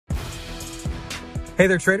Hey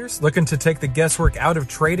there, traders. Looking to take the guesswork out of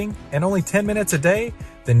trading in only 10 minutes a day?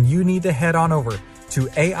 Then you need to head on over to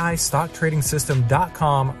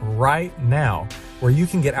AIStockTradingSystem.com right now, where you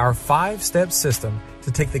can get our 5-step system to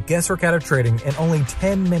take the guesswork out of trading in only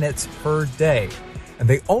 10 minutes per day. And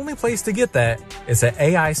the only place to get that is at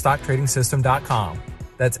AIStockTradingSystem.com.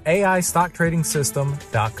 That's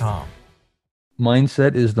AIStockTradingSystem.com.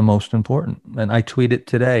 Mindset is the most important. And I tweeted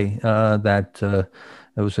today that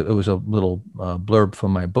it was a little blurb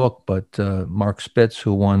from my book, but Mark Spitz,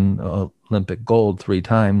 who won Olympic gold 3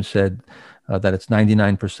 times, said that it's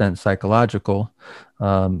 99% psychological.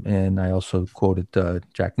 And I also quoted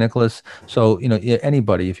Jack Nicklaus. So,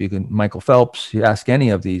 anybody, if you can, Michael Phelps, you ask any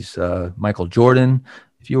of these, Michael Jordan,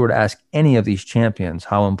 if you were to ask any of these champions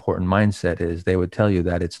how important mindset is, they would tell you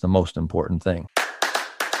that it's the most important thing.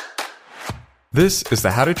 This is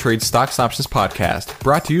the How to Trade Stocks and Options podcast,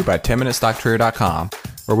 brought to you by 10MinuteStockTrader.com,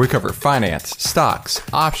 where we cover finance, stocks,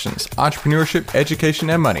 options, entrepreneurship, education,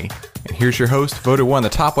 and money. And here's your host, voted one of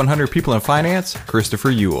the top 100 people in finance,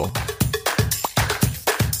 Christopher Uhl.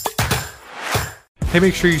 Hey,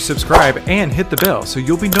 make sure you subscribe and hit the bell so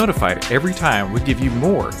you'll be notified every time we give you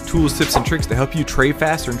more tools, tips, and tricks to help you trade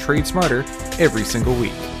faster and trade smarter every single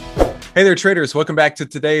week. Hey there, traders. Welcome back to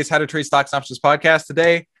today's How to Trade Stocks and Options podcast.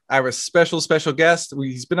 Today, I have a special guest.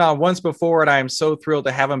 He's been on once before, and I am so thrilled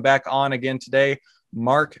to have him back on again today,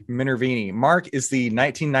 Mark Minervini. Mark is the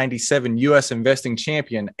 1997 U.S. investing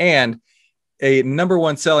champion and a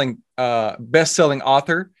best-selling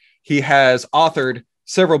author. He has authored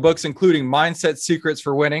several books, including Mindset Secrets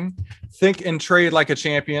for Winning, Think and Trade Like a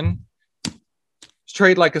Champion,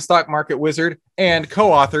 Trade Like a Stock Market Wizard, and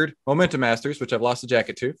co-authored Momentum Masters, which I've lost a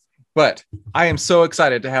jacket to. But I am so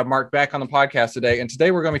excited to have Mark back on the podcast today. And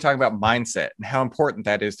today we're going to be talking about mindset and how important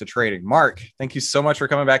that is to trading. Mark, thank you so much for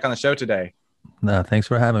coming back on the show today. No, thanks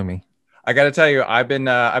for having me. I got to tell you, I've been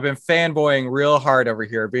fanboying real hard over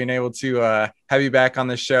here, being able to have you back on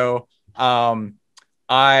the show.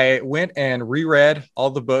 I went and reread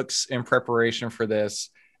all the books in preparation for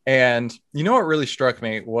this. And you know what really struck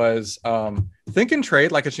me was Think and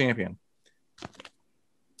Trade Like a Champion.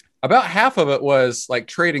 About half of it was like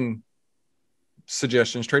trading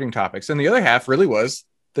suggestions, trading topics. And the other half really was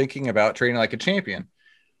thinking about trading like a champion.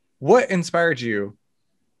 What inspired you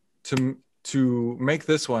to make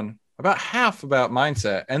this one about half about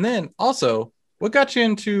mindset? And then also, what got you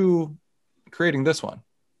into creating this one?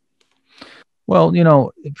 Well,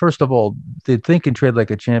 first of all, the Think and Trade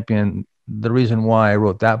Like a Champion, the reason why I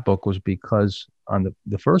wrote that book was because on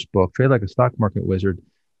the first book, Trade Like a Stock Market Wizard,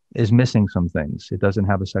 is missing some things. It doesn't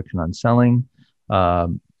have a section on selling,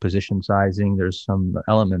 position sizing. There's some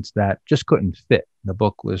elements that just couldn't fit. The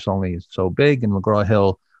book was only so big, and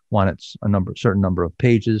McGraw-Hill wanted certain number of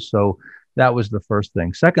pages. So that was the first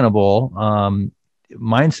thing. Second of all,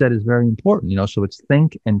 mindset is very important. So it's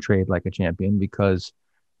think and trade like a champion, because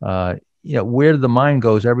where the mind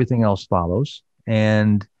goes, everything else follows.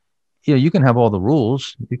 And you can have all the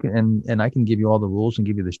rules. You can, and I can give you all the rules and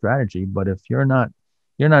give you the strategy. But if you're not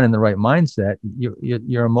in the right mindset,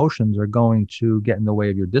 your emotions are going to get in the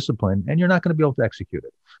way of your discipline, and you're not going to be able to execute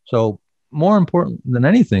it. So more important than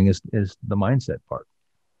anything is the mindset part.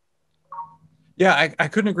 Yeah, I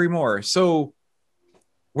couldn't agree more. So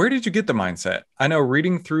where did you get the mindset? I know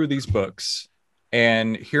reading through these books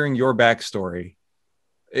and hearing your backstory,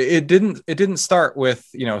 it didn't start with,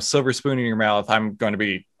 silver spoon in your mouth. I'm going to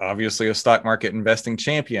be obviously a stock market investing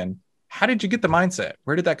champion. How did you get the mindset?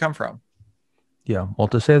 Where did that come from? Yeah, well,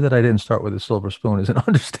 to say that I didn't start with a silver spoon is an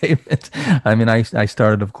understatement. I mean, I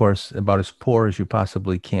started, of course, about as poor as you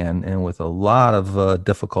possibly can, and with a lot of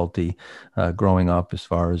difficulty growing up, as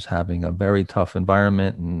far as having a very tough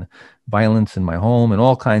environment and violence in my home and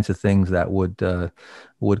all kinds of things that would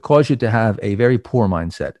cause you to have a very poor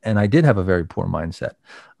mindset. And I did have a very poor mindset.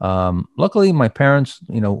 Luckily, my parents,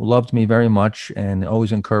 loved me very much and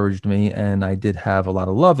always encouraged me. And I did have a lot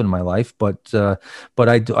of love in my life, but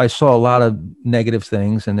I saw a lot of negative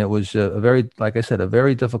things, and it was like I said, a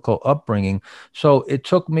very difficult upbringing. So it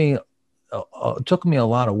took me a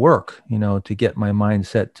lot of work, to get my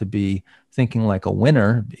mindset to be thinking like a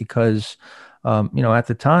winner, because, at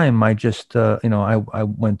the time I just, I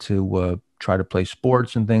went to try to play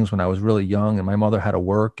sports and things when I was really young, and my mother had to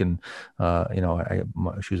work, and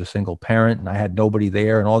she was a single parent, and I had nobody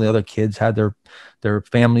there, and all the other kids had their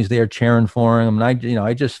families there cheering for them, and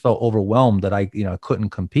I just felt overwhelmed that I couldn't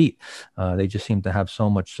compete. They just seemed to have so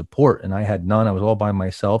much support, and I had none. I was all by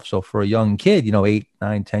myself. So for a young kid, 8,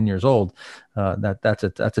 9, 10 years old, that's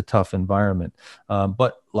a tough environment.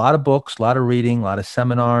 But a lot of books, a lot of reading, a lot of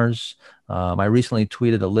seminars. I recently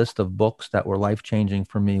tweeted a list of books that were life-changing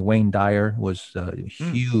for me. Wayne Dyer was a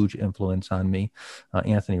huge influence on me.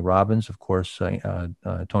 Anthony Robbins, of course,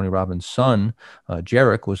 Tony Robbins' son,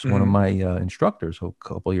 Jarek, was one of my instructors a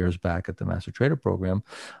couple years back at the Master Trader Program.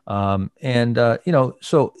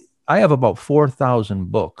 So I have about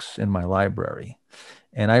 4,000 books in my library,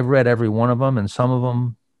 and I've read every one of them, and some of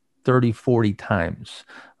them 30, 40 times,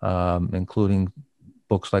 including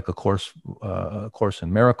books like A Course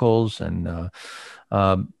in Miracles. And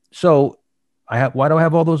so why do I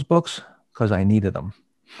have all those books? Because I needed them.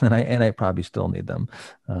 And I probably still need them.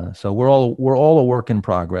 So we're all a work in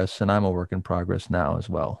progress, and I'm a work in progress now as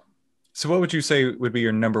well. So what would you say would be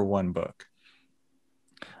your number one book?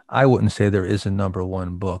 I wouldn't say there is a number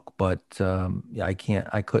one book, but I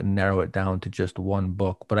couldn't narrow it down to just one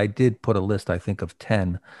book. But I did put a list, I think, of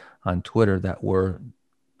 10 on Twitter that were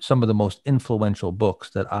some of the most influential books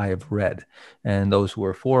that I have read. And those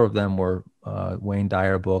were 4 of them were Wayne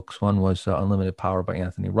Dyer books. One was Unlimited Power by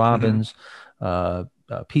Anthony Robbins.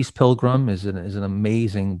 Peace Pilgrim is an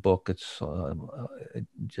amazing book. It's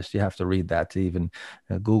just, you have to read that to even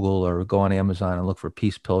Google or go on Amazon and look for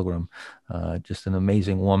Peace Pilgrim. Just an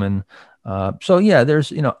amazing woman. So yeah,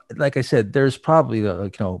 there's, like I said, there's probably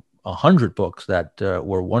 100 books that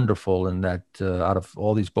were wonderful, and that out of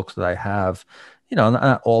all these books that I have,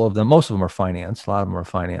 not all of them, most of them are finance, a lot of them are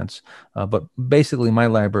finance, but basically my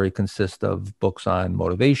library consists of books on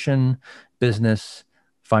motivation, business,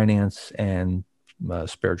 finance, and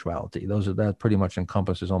spirituality. That pretty much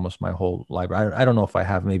encompasses almost my whole library. I don't know if I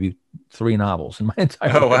have maybe 3 novels in my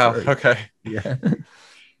entire library. Wow. Okay. Yeah.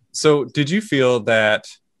 So did you feel that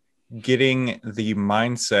getting the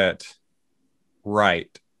mindset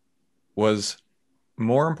right was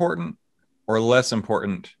more important or less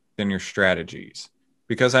important than your strategies?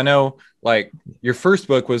 Because I know, like, your first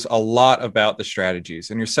book was a lot about the strategies,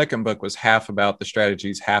 and your second book was half about the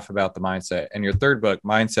strategies, half about the mindset, and your third book,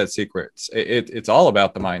 Mindset Secrets, it's all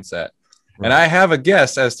about the mindset. Right. And I have a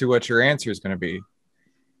guess as to what your answer is going to be.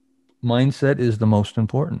 Mindset is the most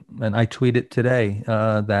important, and I tweeted today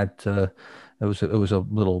that it was a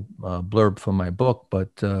little blurb from my book,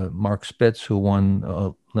 but Mark Spitz, who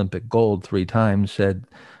won Olympic gold 3 times, said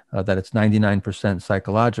that it's 99%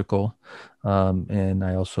 psychological. And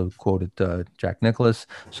I also quoted Jack Nicklaus.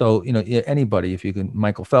 So, anybody, if you can,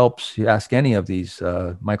 Michael Phelps, you ask any of these,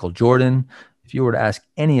 Michael Jordan, if you were to ask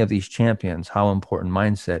any of these champions how important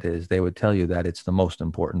mindset is, they would tell you that it's the most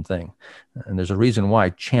important thing. And there's a reason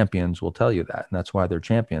why champions will tell you that. And that's why they're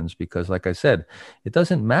champions, because like I said, it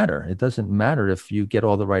doesn't matter. It doesn't matter if you get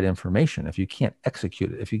all the right information, if you can't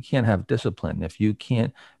execute it, if you can't have discipline, if you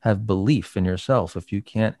can't have belief in yourself, if you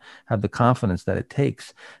can't have the confidence that it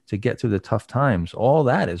takes to get through the tough times. All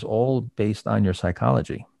that is all based on your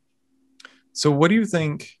psychology. So what do you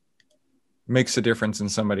think makes a difference in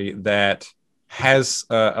somebody that has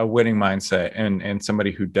a winning mindset and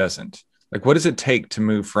somebody who doesn't? Like, what does it take to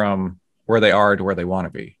move from where they are to where they want to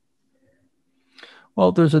be?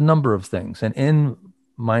 Well, there's a number of things. And in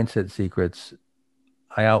Mindset Secrets,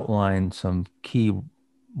 I outline some key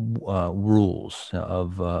rules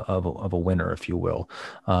of a winner, if you will.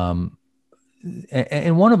 And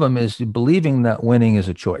one of them is believing that winning is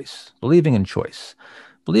a choice, believing in choice.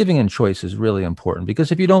 Believing in choice is really important, because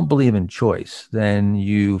if you don't believe in choice, then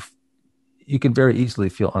you can very easily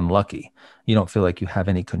feel unlucky. You don't feel like you have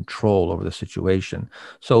any control over the situation.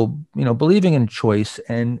 So, believing in choice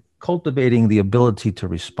and cultivating the ability to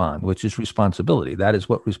respond, which is responsibility. That is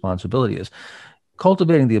what responsibility is.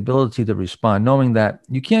 Cultivating the ability to respond, knowing that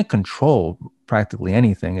you can't control practically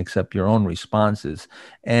anything except your own responses.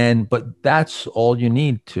 But that's all you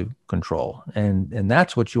need to control. And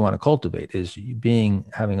that's what you want to cultivate, is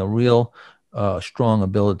having a real strong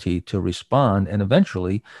ability to respond, and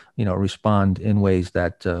eventually, respond in ways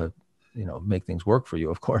that, make things work for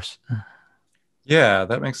you, of course. Yeah,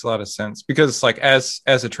 that makes a lot of sense, because like as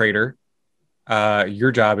a trader,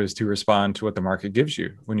 your job is to respond to what the market gives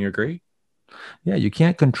you. Wouldn't you agree? Yeah, you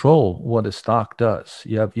can't control what a stock does.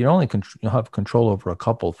 You have control over a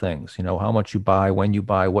couple things. How much you buy, when you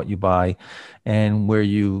buy, what you buy, and where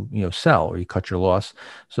you sell or you cut your loss.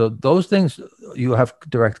 So those things you have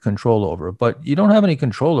direct control over, but you don't have any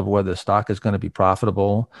control over whether the stock is going to be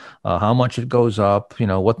profitable, how much it goes up,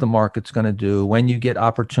 what the market's going to do, when you get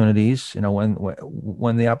opportunities,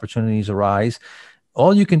 when the opportunities arise.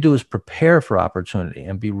 All you can do is prepare for opportunity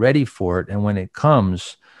and be ready for it, and when it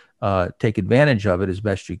comes, take advantage of it as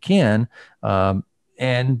best you can,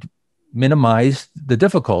 and minimize the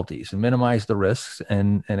difficulties and minimize the risks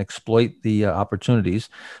and exploit the opportunities.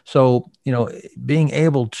 So, being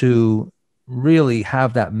able to really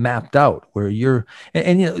have that mapped out where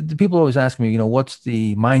and you know, the people always ask me, you know, what's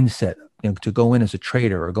the mindset, you know, to go in as a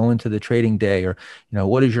trader or go into the trading day, or, you know,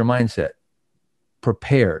 what is your mindset?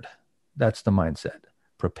 Prepared. That's the mindset.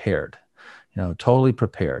 Prepared, you know, totally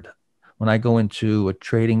prepared. When I go into a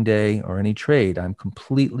trading day or any trade, I'm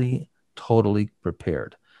completely, totally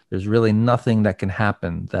prepared. There's really nothing that can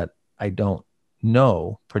happen that I don't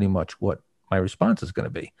know pretty much what my response is going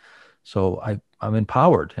to be. So I'm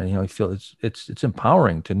empowered, and, you know, I feel it's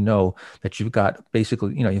empowering to know that you've got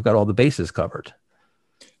basically, you know, you've got all the bases covered.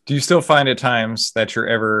 Do you still find at times that you're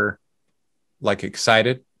ever like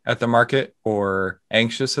excited at the market or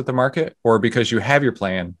anxious at the market, or because you have your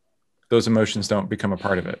plan, those emotions don't become a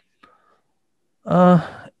part of it?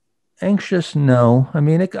 Anxious, no. I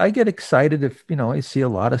mean, I get excited if, you know, I see a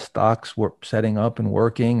lot of stocks work, setting up and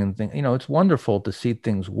working and things. You know, it's wonderful to see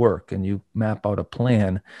things work and you map out a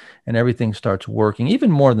plan and everything starts working, even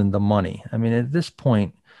more than the money. I mean, at this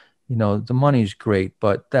point, you know, the money's great,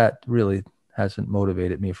 but that really hasn't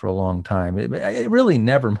motivated me for a long time. It really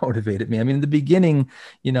never motivated me. I mean, in the beginning,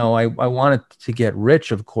 you know, I wanted to get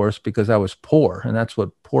rich, of course, because I was poor, and that's what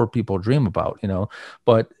poor people dream about, you know,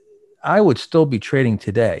 but I would still be trading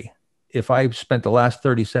today if I spent the last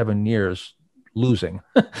 37 years losing.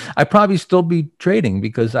 I'd probably still be trading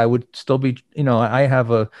because I would still be, you know, I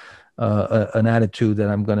have an attitude that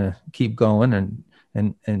I'm going to keep going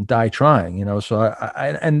and die trying, you know. So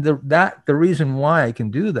the reason why I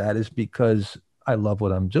can do that is because I love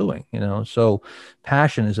what I'm doing, you know. So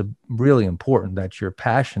passion is really important, that you're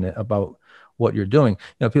passionate about what you're doing.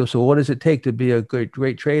 You know, people say, well, what does it take to be a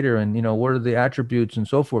great trader? And, you know, what are the attributes and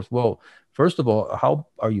so forth? Well, first of all, how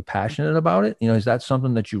are you passionate about it? You know, is that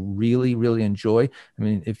something that you really, really enjoy? I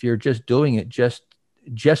mean, if you're just doing it just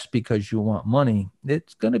because you want money,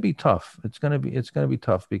 it's going to be tough. It's going to be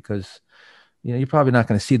tough because, you know, you're probably not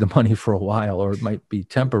going to see the money for a while, or it might be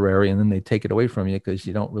temporary and then they take it away from you because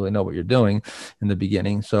you don't really know what you're doing in the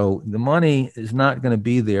beginning. So the money is not going to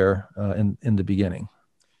be there in the beginning.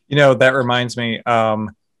 You know, that reminds me.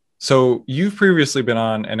 So you've previously been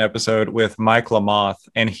on an episode with Mike Lamoth,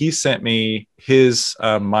 and he sent me his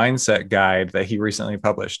mindset guide that he recently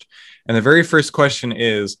published. And the very first question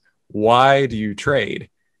is, why do you trade?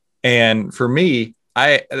 And for me,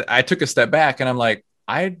 I took a step back and I'm like,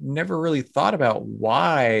 I never really thought about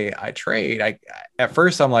why I trade. At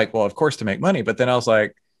first I'm like, well, of course, to make money. But then I was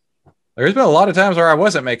like, there's been a lot of times where I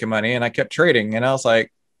wasn't making money and I kept trading. And I was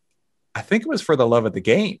like, I think it was for the love of the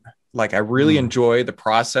game. Like, I really enjoy the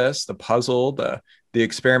process, the puzzle, the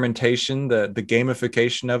experimentation, the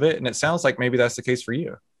gamification of it. And it sounds like maybe that's the case for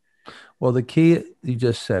you. Well, the key, you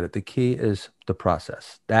just said it, the key is the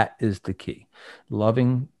process. That is the key.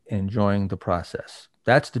 Loving, enjoying the process.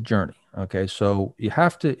 That's the journey. Okay. So you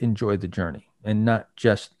have to enjoy the journey and not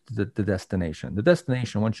just the destination. The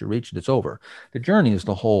destination, once you reach it, it's over. The journey is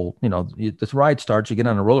the whole, you know, this ride starts, you get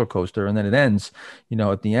on a roller coaster and then it ends, you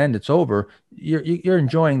know, at the end, it's over. You're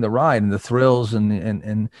enjoying the ride and the thrills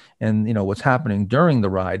and, you know, what's happening during the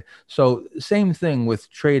ride. So same thing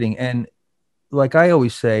with trading. And like I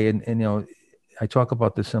always say, and you know, I talk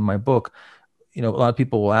about this in my book, you know, a lot of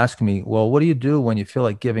people will ask me, well, what do you do when you feel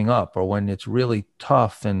like giving up or when it's really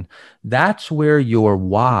tough? And that's where your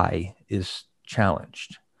why is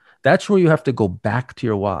challenged. That's where you have to go back to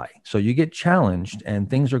your why. So you get challenged and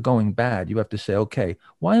things are going bad. You have to say, okay,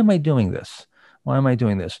 why am I doing this? Why am I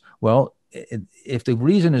doing this? Well, if the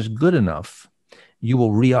reason is good enough, you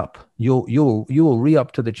will re-up. You will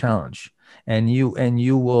re-up to the challenge, and you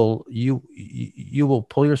will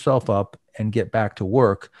pull yourself up and get back to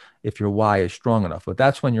work if your why is strong enough. But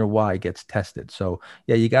that's when your why gets tested. So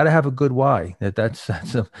yeah, you got to have a good why. That's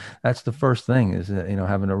the first thing, is, you know,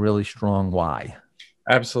 having a really strong why.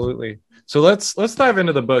 Absolutely. So let's dive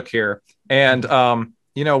into the book here. And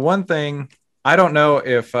you know, one thing, I don't know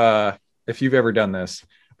if you've ever done this,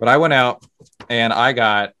 but I went out and I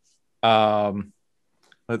got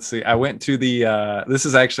let's see, I went to the this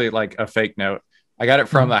is actually like a fake note. I got it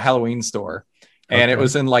from the Halloween store. And it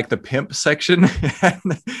was in like the pimp section,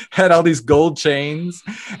 had all these gold chains,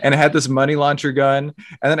 and it had this money launcher gun.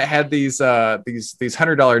 And then it had these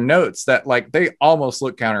 $100 notes that, like, they almost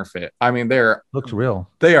look counterfeit. I mean, looks real.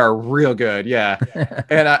 They are real good. Yeah.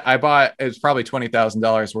 And I bought, it was probably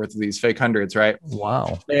 $20,000 worth of these fake hundreds. Right.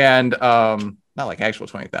 Wow. And, not like actual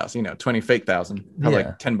 20,000, you know, 20 fake thousand, probably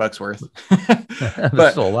like $10 worth.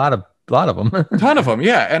 But still a lot of them. A ton of them.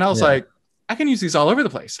 Yeah. And I was like, I can use these all over the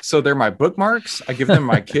place. So they're my bookmarks. I give them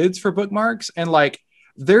my kids for bookmarks. And like,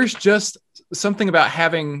 there's just something about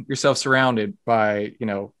having yourself surrounded by, you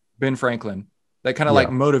know, Ben Franklin that kind of like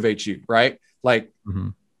motivates you, right? Like,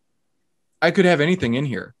 I could have anything in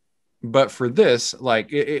here But for this,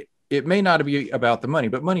 like it may not be about the money,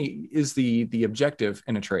 but money is the objective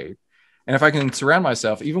in a trade. And if I can surround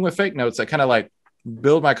myself, even with fake notes, that kind of like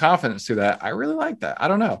build my confidence through that, I really like that. I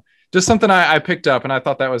don't know, just something I picked up, and I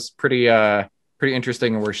thought that was pretty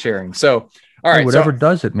interesting and worth sharing. So, all right, whatever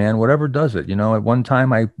does it, man, whatever does it. At one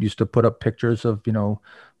time I used to put up pictures of,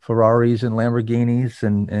 Ferraris and Lamborghinis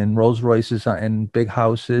and Rolls Royces and big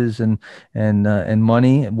houses and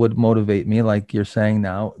money would motivate me, like you're saying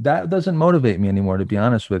now. That doesn't motivate me anymore, to be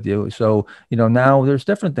honest with you. So, now there's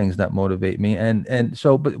different things that motivate me. And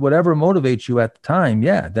so, but whatever motivates you at the time,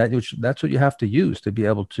 yeah, that's what you have to use to be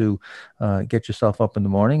able to get yourself up in the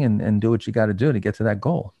morning and do what you got to do to get to that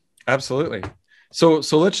goal. Absolutely. So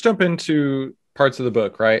let's jump into parts of the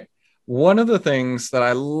book, right? One of the things that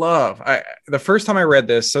I love, the first time I read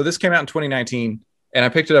this, so this came out in 2019, and I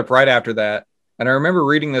picked it up right after that. And I remember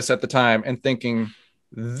reading this at the time and thinking,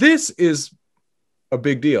 this is a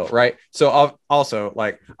big deal, right? So also,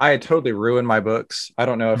 like, I had totally ruined my books. I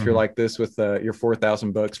don't know if you're like this with your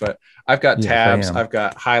 4,000 books, but I've got tabs, I've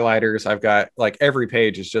got highlighters, I've got like every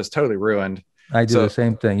page is just totally ruined. I do the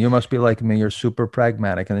same thing. You must be like me. You're super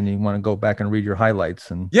pragmatic, and then you want to go back and read your highlights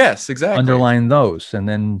and yes, exactly, underline those, and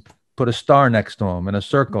then put a star next to them and a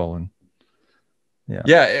circle. And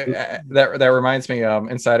that reminds me.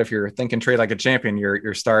 Inside of your Think and Trade Like a Champion,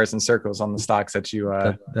 your stars and circles on the stocks that you.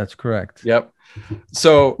 That's correct. Yep.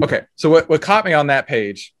 So okay. So what caught me on that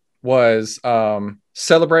page was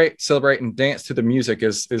celebrate, and dance to the music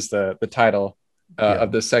is the title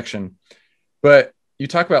of this section, but you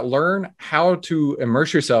talk about learn how to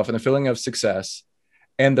immerse yourself in the feeling of success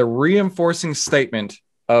and the reinforcing statement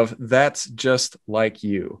of that's just like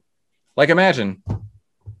you. Like, imagine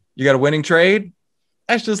you got a winning trade.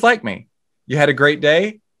 That's just like me. You had a great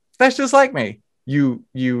day. That's just like me. You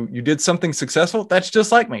did something successful. That's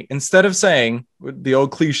just like me. Instead of saying the old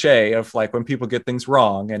cliche of like when people get things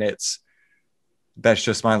wrong and it's, that's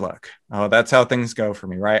just my luck. Oh, that's how things go for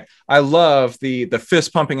me, right? I love the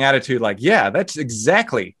fist pumping attitude. Like, yeah, that's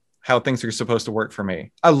exactly how things are supposed to work for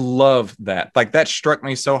me. I love that. Like, that struck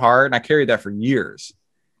me so hard, and I carried that for years.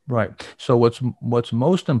 Right. So what's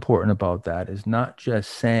most important about that is not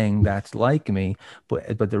just saying that's like me,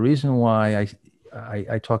 but the reason why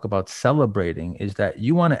I talk about celebrating is that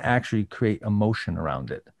you want to actually create emotion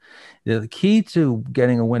around it. The key to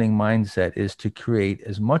getting a winning mindset is to create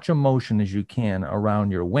as much emotion as you can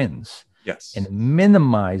around your wins. Yes. And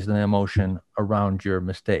minimize the emotion around your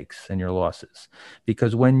mistakes and your losses.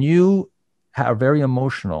 Because when you are very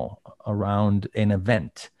emotional around an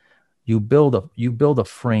event, you build a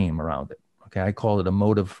frame around it. Okay, I call it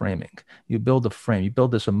emotive framing. You build a frame, you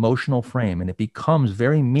build this emotional frame, and it becomes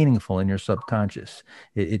very meaningful in your subconscious.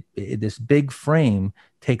 This big frame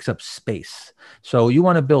takes up space. So you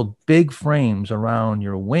want to build big frames around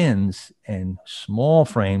your wins and small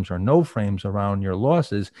frames or no frames around your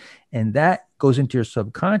losses. And that goes into your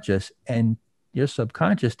subconscious, and your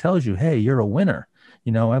subconscious tells you, hey, you're a winner.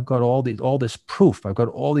 I've got all this proof. I've got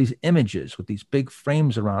all these images with these big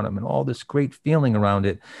frames around them and all this great feeling around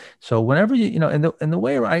it. So whenever and the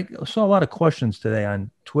way I saw a lot of questions today on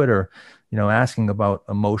Twitter, asking about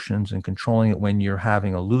emotions and controlling it when you're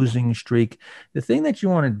having a losing streak. The thing that you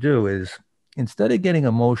want to do is, instead of getting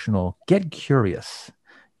emotional, get curious.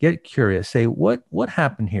 Get curious. Say, what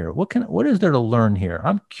happened here? What is there to learn here?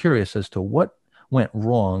 I'm curious as to what went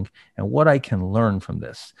wrong and what I can learn from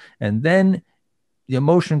this. And then the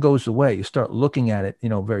emotion goes away. You start looking at it,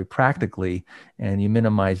 very practically, and you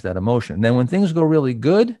minimize that emotion. And then when things go really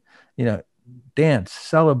good, dance,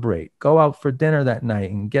 celebrate, go out for dinner that night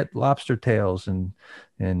and get lobster tails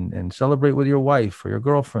and celebrate with your wife or your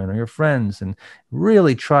girlfriend or your friends, and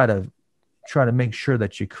really try to make sure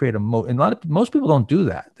that you create and most people don't do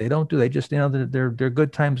that. They don't do. They just, their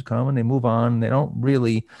good times come and they move on. They don't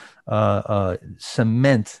really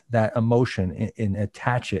cement that emotion and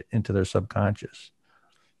attach it into their subconscious.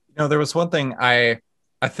 There was one thing I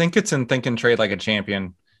think it's in Think and Trade Like a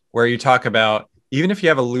Champion, where you talk about, even if you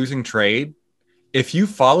have a losing trade, if you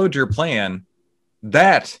followed your plan,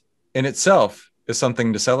 that in itself is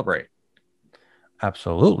something to celebrate.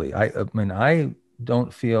 Absolutely. I mean, I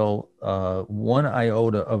don't feel one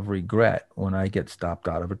iota of regret when I get stopped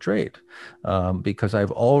out of a trade, because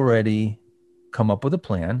I've already come up with a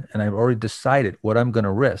plan and I've already decided what I'm going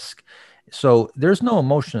to risk. So there's no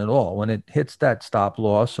emotion at all when it hits that stop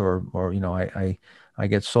loss, or I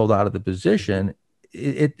get sold out of the position.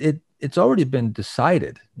 It's already been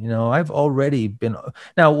decided. I've already been.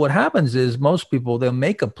 Now what happens is, most people, they'll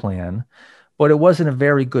make a plan, but it wasn't a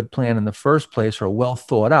very good plan in the first place or well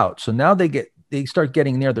thought out. So now they get they start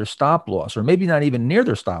getting near their stop loss, or maybe not even near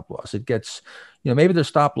their stop loss. It gets, maybe their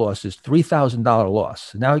stop loss is $3,000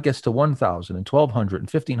 loss. Now it gets to 1,000 and 1,200 and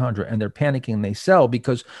 1,500, and they're panicking and they sell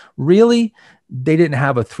because really they didn't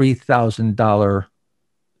have a $3,000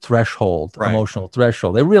 threshold, right, emotional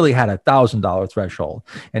threshold. They really had $1,000 threshold.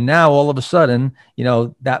 And now all of a sudden,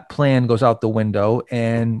 that plan goes out the window,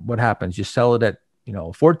 and what happens? You sell it at,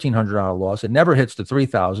 $1,400 loss. It never hits the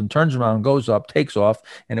 3,000, turns around, goes up, takes off,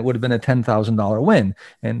 and it would have been a $10,000 win.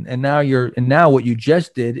 And now what you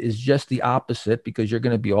just did is just the opposite, because you're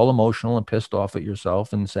going to be all emotional and pissed off at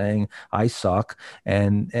yourself and saying, I suck.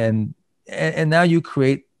 And now you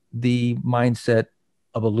create the mindset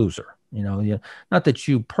of a loser. Not that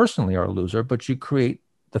you personally are a loser, but you create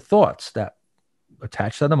the thoughts that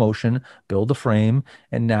attach that emotion, build a frame,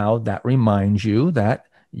 and now that reminds you that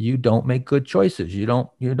you don't make good choices. You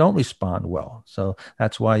don't respond well. So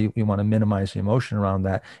that's why you want to minimize the emotion around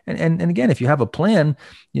that. And again, if you have a plan,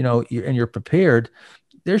 and you're prepared,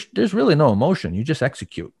 there's really no emotion. You just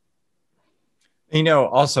execute.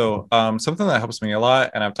 Also, something that helps me a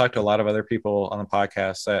lot, and I've talked to a lot of other people on the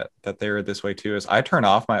podcast that they're this way too, is I turn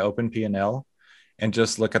off my open P&L and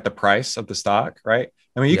just look at the price of the stock, right?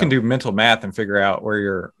 I mean, you can do mental math and figure out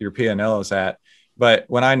where your P&L is at. But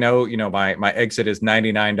when I know, my exit is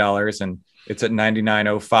 $99 and it's at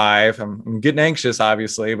 $99.05, I'm getting anxious,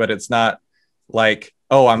 obviously, but it's not like,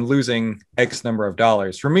 oh, I'm losing X number of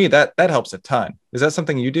dollars. For me, that helps a ton. Is that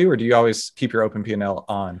something you do, or do you always keep your open P&L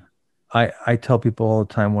on? I tell people all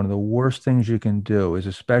the time, one of the worst things you can do is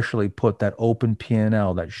especially put that open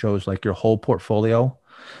P&L that shows like your whole portfolio.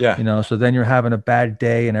 Yeah. So then you're having a bad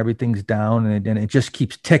day and everything's down, and it just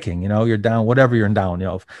keeps ticking. You're down, whatever you're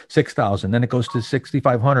down, 6,000, then it goes to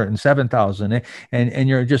 6,500 and 7,000, and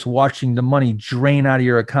you're just watching the money drain out of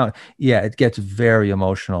your account. Yeah, it gets very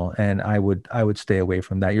emotional, and I would stay away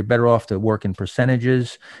from that. You're better off to work in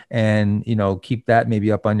percentages and, keep that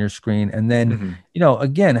maybe up on your screen. And then,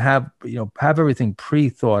 again, have everything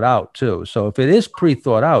pre-thought out too. So if it is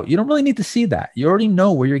pre-thought out, you don't really need to see that. You already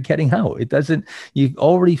know where you're getting out. You've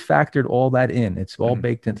already factored all that in. It's all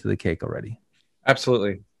baked into the cake already.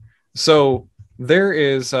 Absolutely. So there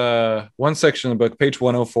is one section in the book, page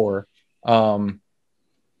 104.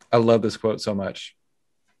 I love this quote so much.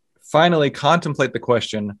 Finally, contemplate the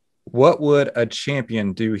question, what would a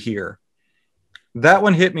champion do here? That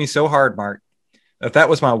one hit me so hard, Mark, that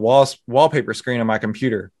was my wallpaper screen on my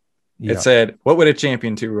computer. It said, what would a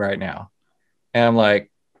champion do right now? And I'm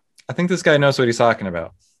like, I think this guy knows what he's talking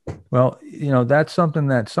about. Well, that's something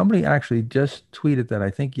that somebody actually just tweeted that I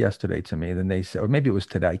think yesterday to me. Then they said, or maybe it was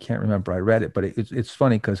today, I can't remember. I read it, but it's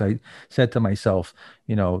funny because I said to myself,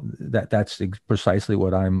 that's precisely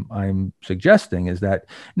what I'm suggesting, is that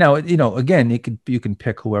now, again, you can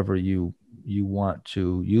pick whoever you want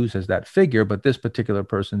to use as that figure. But this particular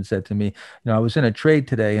person said to me, I was in a trade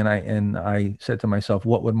today, and I said to myself,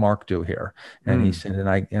 what would Mark do here? And he said,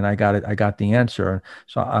 and I got it. I got the answer.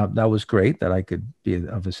 So that was great that I could be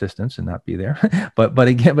of assistance and not be there. but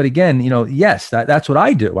again, yes, that's what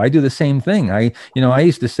I do. I do the same thing. I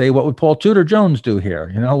used to say, what would Paul Tudor Jones do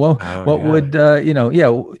here? What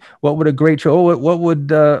would a great show? What would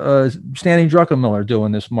Stanley Druckenmiller do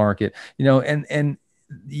in this market?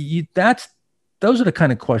 Those are the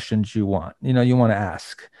kind of questions you want to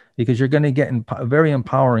ask, because you're going to get very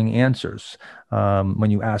empowering answers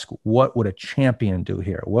when you ask, what would a champion do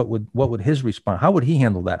here? What would his response? How would he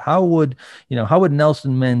handle that? How would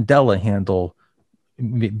Nelson Mandela handle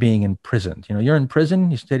being imprisoned? You're in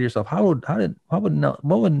prison. You say to yourself, what would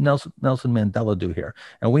Nelson Mandela do here?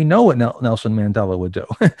 And we know what Nelson Mandela would do.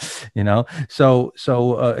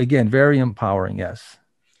 So again, very empowering. Yes.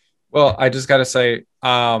 Well, I just got to say,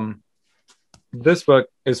 this book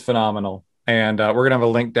is phenomenal, and we're going to have a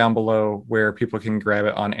link down below where people can grab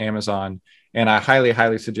it on Amazon. And I highly,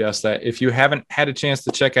 highly suggest that if you haven't had a chance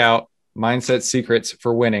to check out Mindset Secrets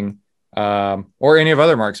for Winning, or any of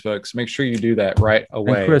other Mark's books, make sure you do that right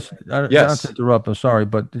away. And Chris, not to interrupt, I'm sorry,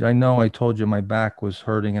 but I know I told you my back was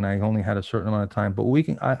hurting and I only had a certain amount of time, but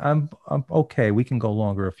I'm okay. We can go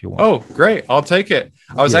longer if you want. Oh, great. I'll take it.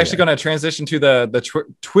 I was actually going to transition to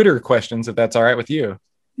the Twitter questions, if that's all right with you.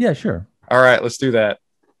 Yeah, sure. All right, let's do that.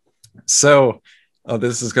 So,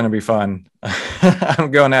 this is going to be fun.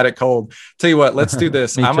 I'm going at it cold. Tell you what, let's do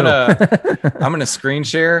this. I'm gonna screen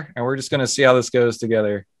share, and we're just gonna see how this goes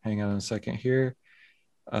together. Hang on a second here.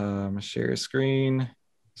 Share screen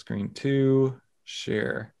 2,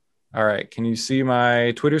 share. All right, can you see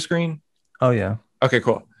my Twitter screen? Oh yeah. Okay,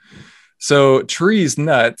 cool. So trees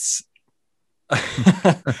nuts.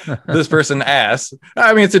 This person asks.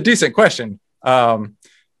 I mean, it's a decent question.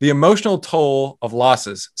 The emotional toll of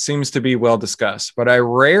losses seems to be well discussed, but I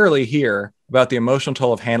rarely hear about the emotional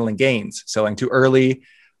toll of handling gains, selling too early.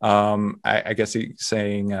 I guess he's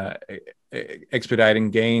saying expediting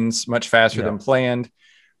gains much faster than planned.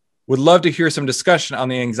 Would love to hear some discussion on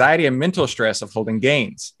the anxiety and mental stress of holding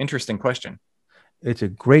gains. Interesting question. It's a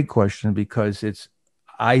great question because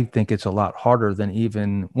I think it's a lot harder than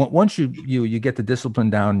even once you get the discipline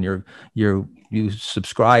down, you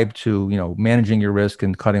subscribe to, managing your risk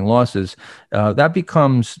and cutting losses. That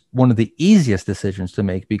becomes one of the easiest decisions to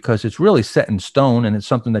make because it's really set in stone and it's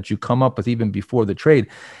something that you come up with even before the trade.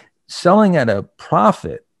 Selling at a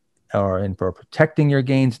profit or protecting your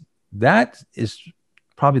gains, that is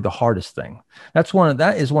probably the hardest thing. That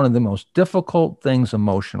is one of the most difficult things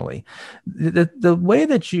emotionally. The way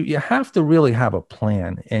that you have to really have a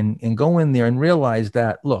plan and go in there and realize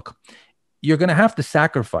that, look, you're going to have to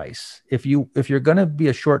sacrifice. If you're going to be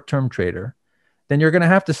a short-term trader, then you're going to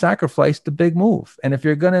have to sacrifice the big move. And if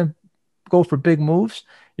you're going to go for big moves,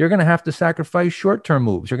 you're going to have to sacrifice short-term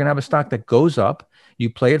moves. You're going to have a stock that goes up,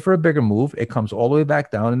 you play it for a bigger move, it comes all the way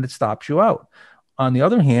back down and it stops you out. On the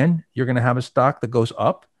other hand, you're going to have a stock that goes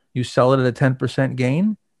up, you sell it at a 10%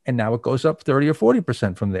 gain, and now it goes up 30 or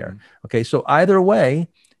 40% from there. Okay. So either way,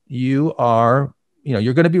 you're going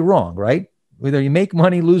to be wrong, right? Whether you make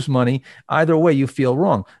money, lose money, either way, you feel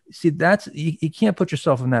wrong. See, you can't put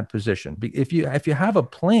yourself in that position. If you have a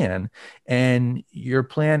plan and your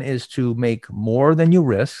plan is to make more than you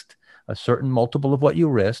risked, a certain multiple of what you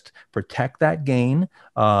risked, protect that gain.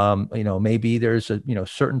 Maybe there's a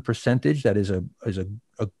certain percentage that is a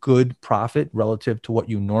good profit relative to what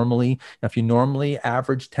you normally. If you normally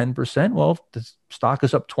average 10%, well, if the stock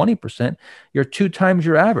is up 20%, you're 2 times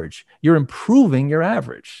your average. You're improving your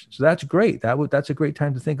average, so that's great. That's a great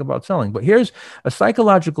time to think about selling. But here's a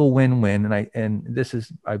psychological win-win, and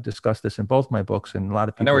I've discussed this in both my books, and a lot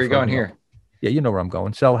of people. I know where you're going here. Yeah, you know where I'm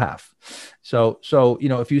going. Sell half. So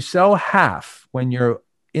if you sell half when you're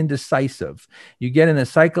indecisive, you get in a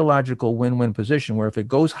psychological win-win position where if it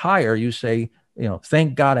goes higher, you say,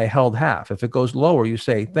 thank God I held half. If it goes lower, you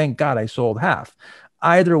say, thank God I sold half.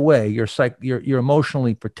 Either way, you're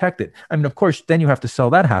emotionally protected. I mean, of course, then you have to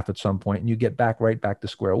sell that half at some point, and you get right back to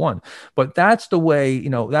square one. But that's the way.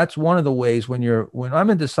 That's one of the ways when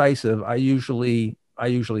I'm indecisive, I usually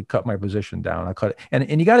cut my position down. I cut it.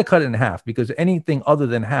 And you got to cut it in half, because anything other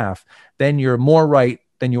than half, then you're more right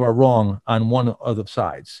than you are wrong on one of the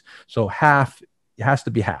sides. So half, it has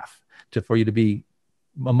to be half for you to be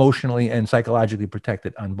emotionally and psychologically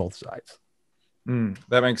protected on both sides.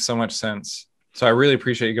 That makes so much sense. So I really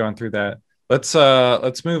appreciate you going through that.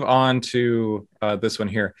 Let's move on to this one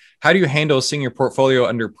here. How do you handle seeing your portfolio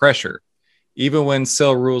under pressure, even when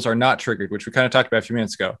sell rules are not triggered, which we kind of talked about a few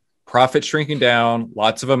minutes ago? Profit shrinking down,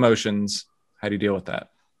 lots of emotions. How do you deal with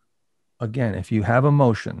that? Again, if you have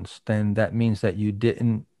emotions, then that means that you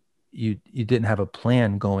didn't have a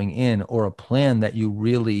plan going in, or a plan that you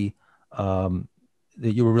really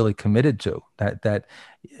that you were really committed to.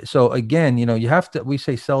 So again, you have to. We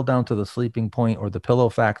say sell down to the sleeping point or the pillow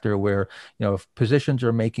factor, where if positions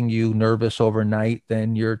are making you nervous overnight,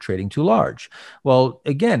 then you're trading too large. Well,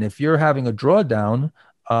 again, if you're having a drawdown,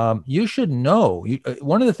 you should know.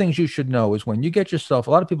 One of the things you should know is when you get yourself,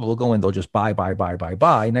 a lot of people will go in, they'll just buy.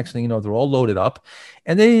 Next thing you know, they're all loaded up,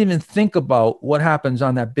 and they didn't even think about what happens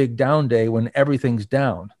on that big down day when everything's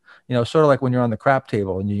down. Sort of like when you're on the crap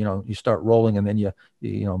table and you start rolling, and then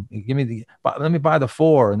let me buy the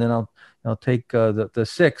 4, and then I'll take the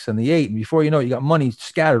 6 and the 8, and before you know it, you got money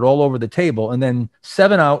scattered all over the table, and then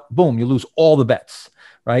 7 out, boom, you lose all the bets.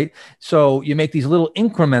 Right. So you make these little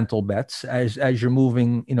incremental bets as you're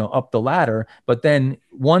moving, up the ladder, but then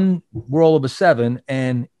one roll of a 7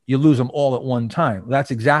 and you lose them all at one time.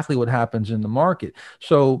 That's exactly what happens in the market.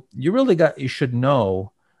 So you should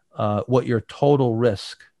know what your total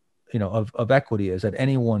risk, of equity is at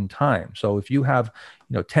any one time. So if you have,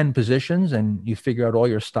 10 positions and you figure out all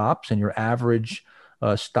your stops, and your average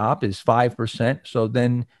stop is 5%. So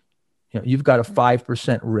then, you've got a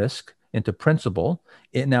 5% risk into principal.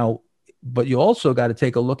 But you also got to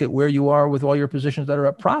take a look at where you are with all your positions that are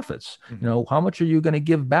at profits. How much are you going to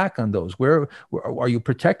give back on those? Where are you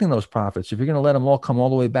protecting those profits? If you're going to let them all come all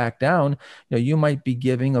the way back down, you might be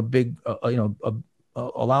giving a big,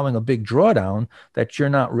 allowing a big drawdown that you're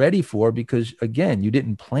not ready for, because again, you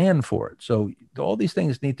didn't plan for it. So all these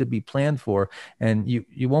things need to be planned for, and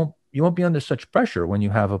you won't be under such pressure when you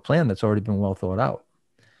have a plan that's already been well thought out.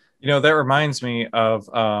 That reminds me of,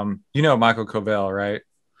 Michael Covell, right?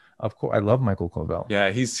 Of course, I love Michael Covel.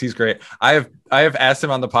 Yeah, he's great. I have asked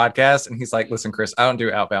him on the podcast, and he's like, "Listen, Chris, I don't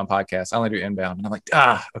do outbound podcasts. I only do inbound." And I'm like,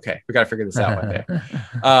 okay, we got to figure this out one day.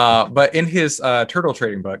 But in his turtle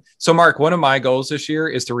trading book, so Mark, one of my goals this year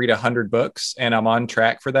is to read 100 books, and I'm on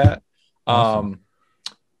track for that. Awesome.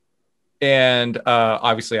 And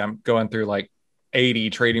obviously, I'm going through like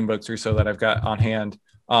 80 trading books or so that I've got on hand.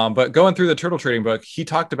 But going through the turtle trading book, he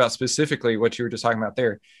talked about specifically what you were just talking about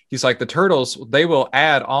there. He's like, the turtles, they will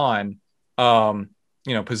add on,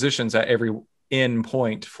 positions at every end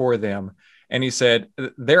point for them. And he said,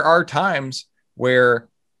 there are times where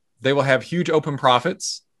they will have huge open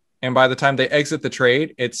profits. And by the time they exit the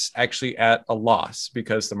trade, it's actually at a loss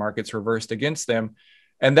because the market's reversed against them.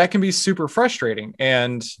 And that can be super frustrating.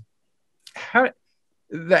 And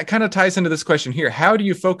that kind of ties into this question here. How do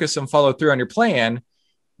you focus and follow through on your plan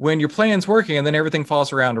when your plan's working and then everything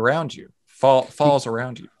falls around you? Well,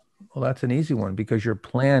 that's an easy one, because your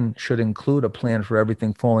plan should include a plan for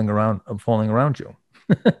everything falling around you.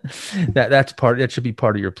 That should be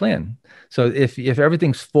part of your plan. So if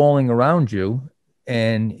everything's falling around you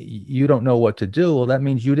and you don't know what to do, well, that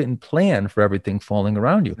means you didn't plan for everything falling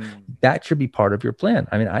around you. That should be part of your plan.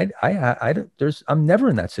 I mean, I'm never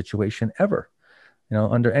in that situation ever.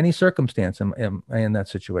 Under any circumstance, am I in that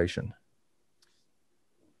situation?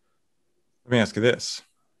 Let me ask you this.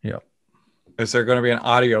 Yeah. Is there going to be an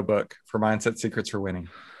audio book for Mindset Secrets for Winning?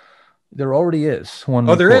 There already is one.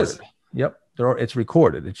 Oh, there is. Yep. It's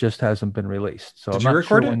recorded. It just hasn't been released. So I'm not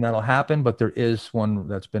sure when that'll happen, but there is one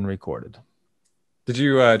that's been recorded. Did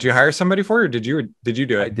you hire somebody for it, or did you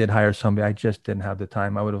do it? I did hire somebody. I just didn't have the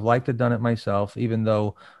time. I would have liked to have done it myself, even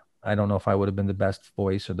though I don't know if I would have been the best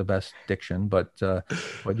voice or the best diction, but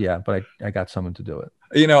I got someone to do it.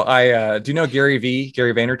 Do you know Gary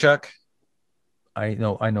Vaynerchuk? I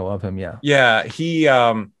know of him. Yeah.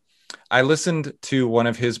 Yeah. I listened to one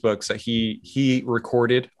of his books that he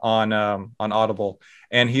recorded on Audible,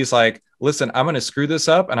 and he's like, listen, I'm going to screw this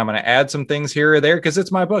up and I'm going to add some things here or there because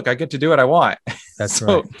it's my book. I get to do what I want. That's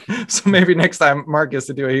right. So maybe next time Mark gets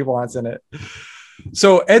to do what he wants in it.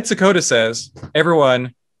 So Ed Seykota says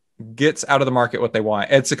everyone gets out of the market what they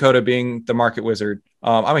want. Ed Seykota being the market wizard.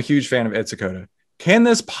 I'm a huge fan of Ed Seykota. Can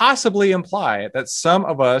this possibly imply that some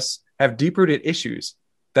of us have deep-rooted issues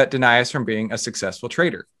that deny us from being a successful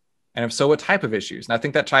trader? And if so, what type of issues? And I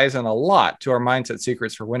think that ties in a lot to our Mindset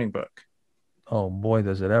Secrets for Winning book. Oh boy,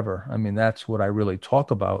 does it ever. I mean, that's what I really talk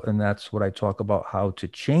about. And that's what I talk about, how to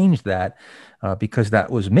change that, because that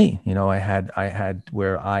was me. I had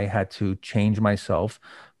where I had to change myself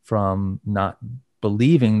from not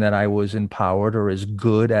believing that I was empowered or as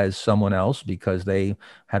good as someone else because they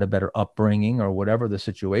had a better upbringing or whatever the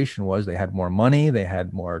situation was. They had more money, they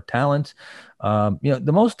had more talent.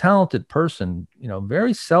 The most talented person,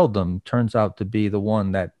 very seldom turns out to be the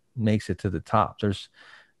one that makes it to the top. There's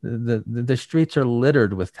the streets are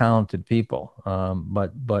littered with talented people.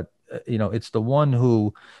 But it's the one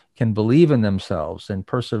who can believe in themselves and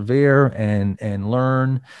persevere and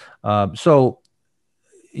learn.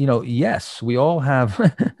 Yes, we all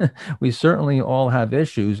have, we certainly all have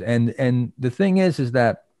issues. And the thing is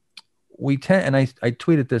that we tend, and I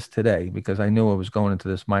tweeted this today because I knew I was going into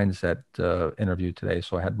this mindset interview today.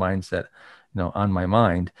 So I had mindset, on my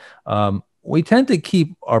mind. We tend to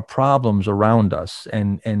keep our problems around us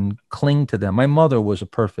and cling to them. My mother was a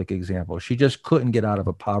perfect example. She just couldn't get out of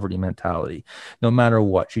a poverty mentality, no matter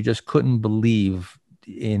what. She just couldn't believe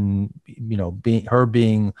in,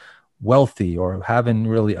 being wealthy or having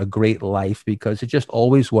really a great life because it just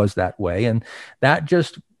always was that way. And that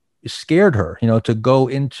just scared her, to go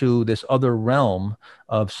into this other realm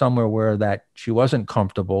of somewhere where that she wasn't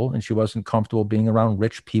comfortable, and she wasn't comfortable being around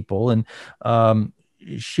rich people. And,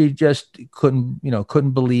 she just couldn't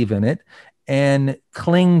believe in it and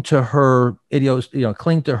cling to her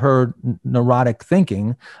cling to her neurotic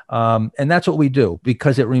thinking. And that's what we do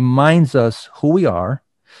because it reminds us who we are.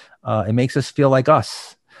 It makes us feel like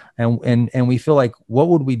us. And we feel like, what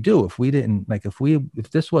would we do if we didn't, if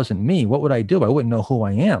this wasn't me, what would I do? I wouldn't know who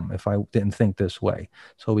I am if I didn't think this way.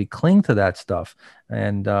 So we cling to that stuff.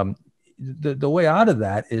 And, the way out of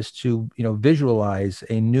that is to, visualize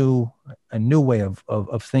a new way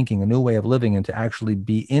of thinking, a new way of living, and to actually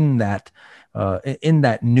be in that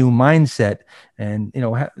new mindset. And,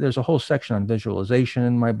 there's a whole section on visualization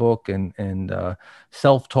in my book and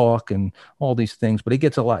self-talk and all these things, but it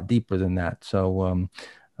gets a lot deeper than that. So,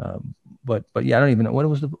 but yeah, I don't even know. What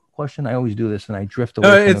was the question? I always do this and I drift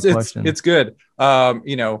away from the question. It's good.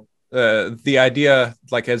 The idea,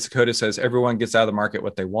 like Ed Seykota says, everyone gets out of the market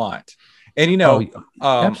what they want. And,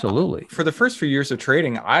 absolutely. For the first few years of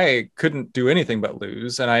trading, I couldn't do anything but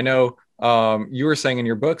lose. And I know You were saying in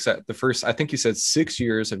your books that the first, I think you said 6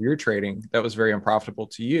 years of your trading, that was very unprofitable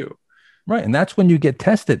to you. Right. And that's when you get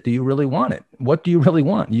tested. Do you really want it? What do you really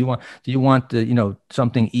want? Do you want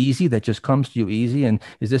something easy that just comes to you easy? And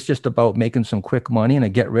is this just about making some quick money and a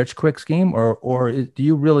get rich quick scheme? Or do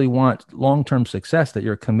you really want long-term success, that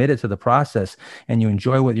you're committed to the process and you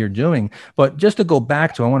enjoy what you're doing? But just to go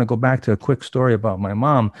back to, I want to go back to a quick story about my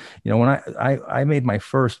mom. When I made my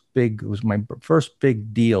first big, it was my first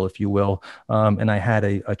big deal, if you will. And I had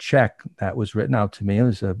a check that was written out to me. It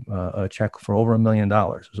was a check for over $1 million. It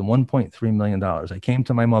was a $1.3 million. I came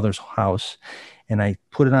to my mother's house and I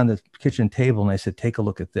put it on the kitchen table and I said, take a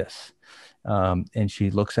look at this. And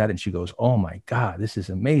she looks at it and she goes, oh my God, this is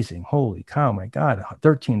amazing. Holy cow, my God,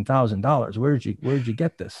 $13,000. Where'd you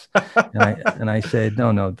get this? And I said,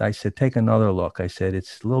 no. I said, take another look. I said,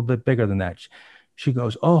 it's a little bit bigger than that. She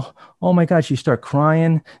goes, oh my God. She started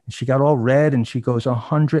crying and she got all red and she goes,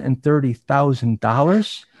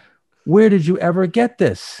 $130,000. Where did you ever get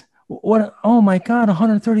this? What? Oh my God,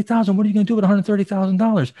 130,000. What are you going to do with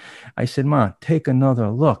 $130,000? I said, Mom, take another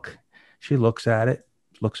look. She looks at it,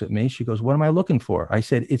 looks at me. She goes, what am I looking for? I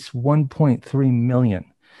said, it's 1.3 million.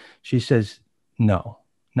 She says, no,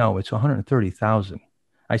 it's 130,000.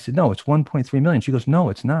 I said, no, it's 1.3 million. She goes, no,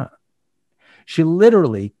 it's not. She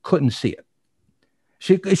literally couldn't see it.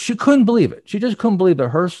 She couldn't believe it. She just couldn't believe that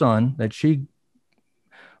her son, that she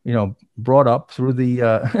brought up through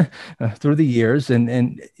the through the years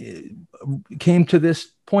and came to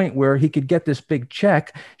this point where he could get this big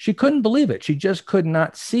check. She couldn't believe it. She just could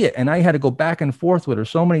not see it. And I had to go back and forth with her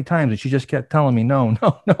so many times. And she just kept telling me, no,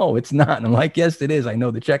 it's not. And I'm like, yes, it is. I know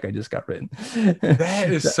the check I just got written. That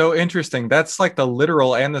is so interesting. That's like the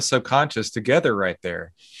literal and the subconscious together right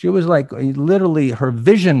there. She was like, literally, her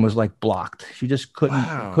vision was like blocked. She just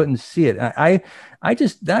couldn't see it. I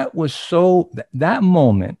just, that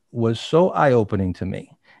moment was so eye-opening to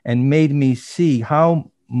me and made me see how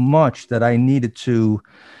much that I needed to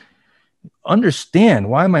understand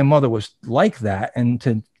why my mother was like that and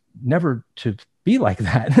to never to be like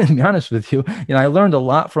that. To be honest with you, I learned a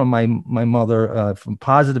lot from my mother, from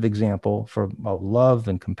positive example for love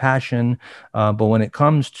and compassion. But when it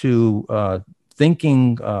comes to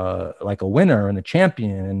thinking like a winner and a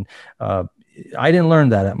champion, and I didn't learn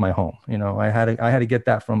that at my home. I had to get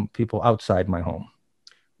that from people outside my home.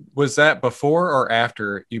 Was that before or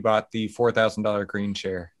after you bought the $4,000 green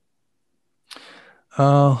chair?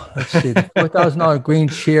 Oh, let's see. The $4,000 green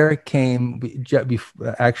chair came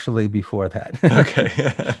actually before that. Okay.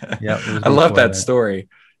 Yeah, I love that story.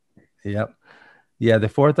 Yep. Yeah, the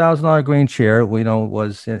 $4,000 green chair,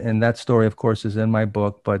 was, and that story, of course, is in my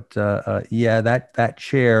book. But that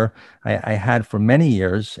chair I had for many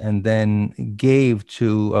years, and then gave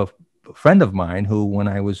to a friend of mine who, when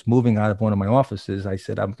I was moving out of one of my offices, I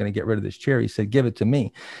said, I'm going to get rid of this chair. He said, give it to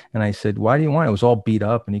me. And I said, why do you want it? It was all beat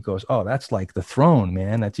up. And he goes, oh, that's like the throne,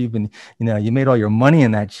 man. That's you made all your money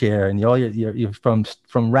in that chair, and you're from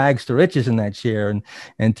rags to riches in that chair.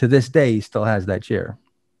 And to this day, he still has that chair.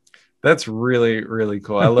 That's really, really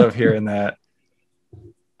cool. I love hearing that.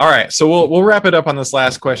 All right. So we'll wrap it up on this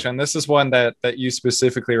last question. This is one that you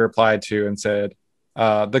specifically replied to and said,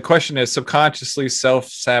 the question is subconsciously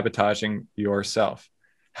self-sabotaging yourself.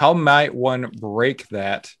 How might one break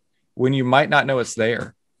that when you might not know it's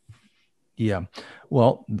there? Yeah.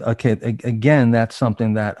 Well, okay. Again, that's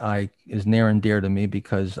something that is near and dear to me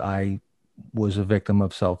because I was a victim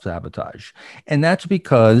of self-sabotage. And that's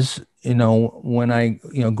because, when I,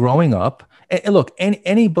 growing up, and look,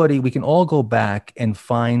 anybody, we can all go back and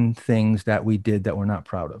find things that we did that we're not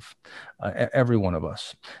proud of, every one of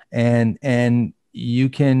us. And you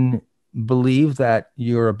can believe that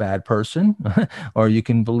you're a bad person, or you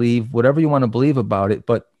can believe whatever you want to believe about it,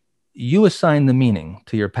 but you assign the meaning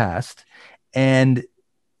to your past. And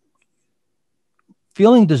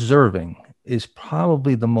feeling deserving is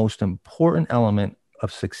probably the most important element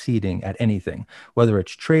of succeeding at anything, whether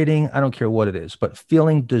it's trading, I don't care what it is, but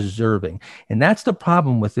feeling deserving. And that's the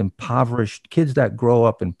problem with impoverished kids that grow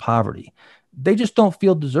up in poverty. They just don't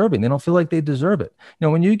feel deserving. They don't feel like they deserve it.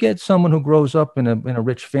 When you get someone who grows up in a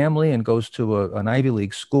rich family and goes to an Ivy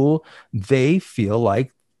League school, they feel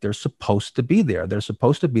like they're supposed to be there. They're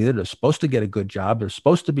supposed to be there. They're supposed to get a good job. They're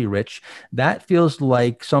supposed to be rich. That feels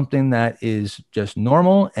like something that is just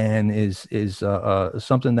normal and is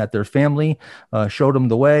something that their family showed them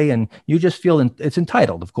the way. And you just feel it's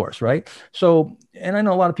entitled, of course, right? So, and I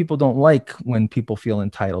know a lot of people don't like when people feel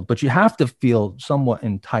entitled, but you have to feel somewhat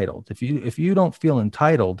entitled. If you don't feel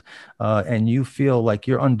entitled and you feel like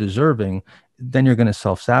you're undeserving, then you're going to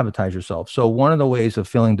self-sabotage yourself. So one of the ways of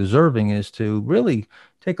feeling deserving is to really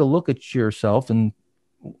take a look at yourself and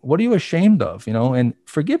what are you ashamed of? And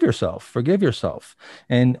forgive yourself,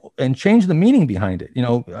 and change the meaning behind it.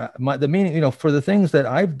 The meaning, for the things that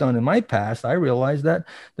I've done in my past, I realized that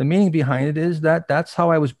the meaning behind it is that that's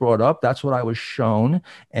how I was brought up. That's what I was shown.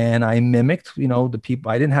 And I mimicked, the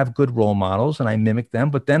people. I didn't have good role models and I mimicked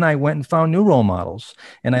them, but then I went and found new role models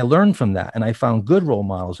and I learned from that. And I found good role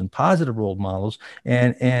models and positive role models.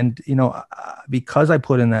 And because I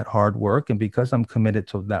put in that hard work and because I'm committed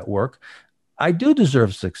to that work, I do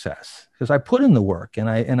deserve success because I put in the work and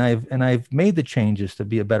I've made the changes to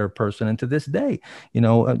be a better person. And to this day,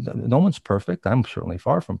 no one's perfect. I'm certainly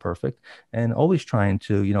far from perfect, and always trying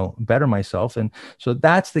to, better myself. And so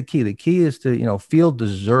that's the key. The key is to, feel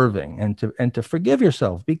deserving and to forgive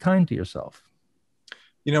yourself, be kind to yourself.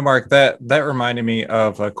 Mark, that reminded me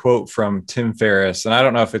of a quote from Tim Ferriss, and I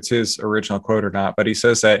don't know if it's his original quote or not, but he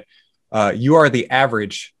says that you are the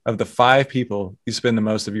average of the 5 people you spend the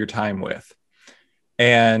most of your time with.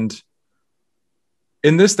 And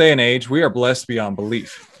in this day and age, we are blessed beyond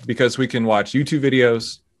belief because we can watch YouTube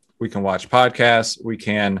videos, we can watch podcasts, we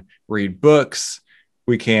can read books,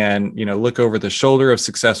 we can, look over the shoulder of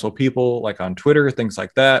successful people like on Twitter, things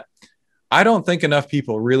like that. I don't think enough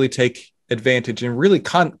people really take advantage and really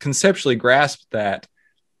conceptually grasp that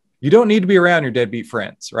you don't need to be around your deadbeat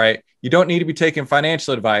friends, right? You don't need to be taking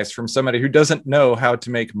financial advice from somebody who doesn't know how to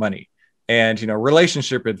make money. And,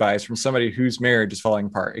 relationship advice from somebody whose marriage is falling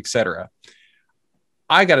apart, etc.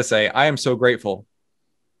 I got to say, I am so grateful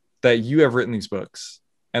that you have written these books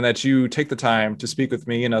and that you take the time to speak with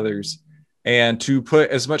me and others and to put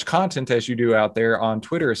as much content as you do out there on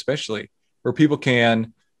Twitter, especially where people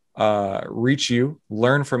can reach you,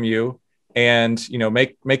 learn from you, and,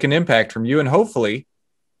 make an impact from you. And hopefully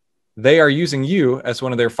they are using you as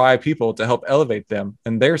one of their 5 people to help elevate them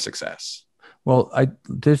and their success. Well,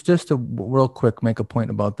 there's just a real quick make a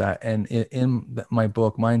point about that. And in my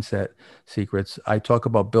book, Mindset Secrets, I talk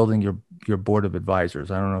about building your board of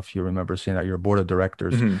advisors. I don't know if you remember seeing that, your board of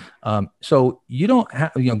directors. Mm-hmm. So you don't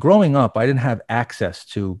have, growing up, I didn't have access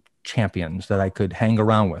to champions that I could hang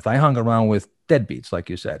around with. I hung around with deadbeats,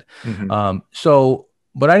 like you said. Mm-hmm.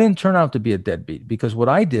 But I didn't turn out to be a deadbeat because what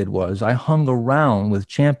I did was I hung around with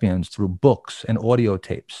champions through books and audio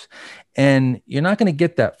tapes. And you're not going to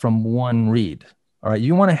get that from one read. All right.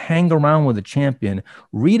 You want to hang around with a champion,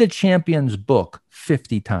 read a champion's book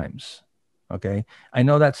 50 times. Okay. I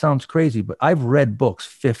know that sounds crazy, but I've read books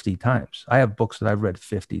 50 times. I have books that I've read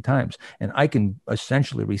 50 times and I can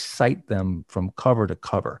essentially recite them from cover to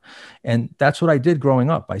cover. And that's what I did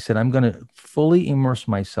growing up. I said, I'm going to fully immerse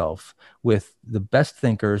myself with the best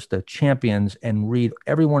thinkers, the champions, and read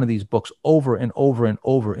every one of these books over and over and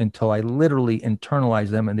over until I literally internalize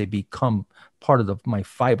them and they become part of my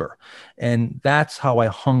fiber. And that's how I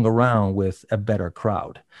hung around with a better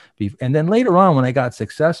crowd. And then later on, when I got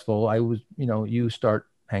successful, I was, you start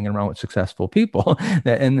hanging around with successful people.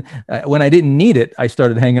 And when I didn't need it, I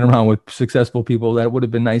started hanging around with successful people that would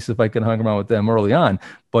have been nice if I could hang around with them early on.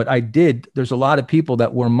 But I did. There's a lot of people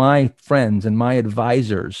that were my friends and my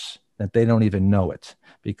advisors that they don't even know it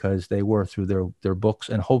because they were through their books.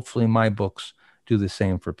 And hopefully my books do the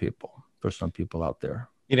same for some people out there.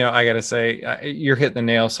 I got to say, you're hitting the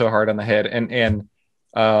nail so hard on the head. And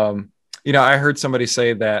I heard somebody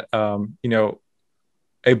say that,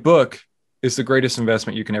 a book is the greatest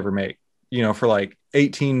investment you can ever make. For like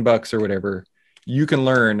 $18 or whatever, you can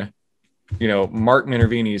learn, Mark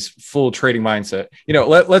Minervini's full trading mindset.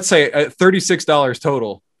 Let's say $36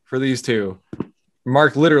 total for these 2.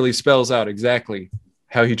 Mark literally spells out exactly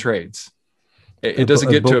how he trades. It doesn't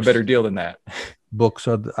get to a better deal than that.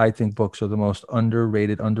 I think books are the most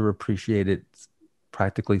underrated, underappreciated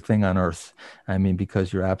practically thing on earth. I mean,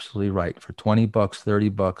 because you're absolutely right. For $20,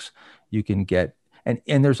 $30, you can get, and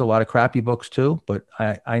there's a lot of crappy books too, but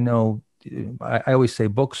I know, I always say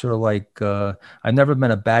books are like, I've never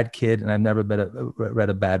been a bad kid and I've never read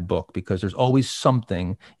a bad book because there's always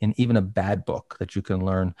something in even a bad book that you can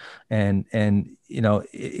learn. And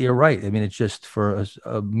you're right. I mean, it's just for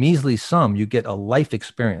a measly sum, you get a life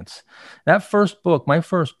experience. That first book, my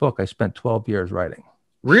first book, I spent 12 years writing.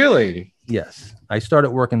 Really? Yes. I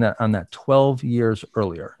started working on that 12 years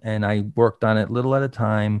earlier and I worked on it little at a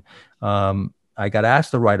time. I got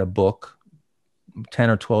asked to write a book 10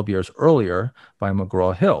 or 12 years earlier by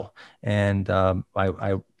McGraw-Hill. And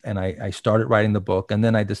I started writing the book and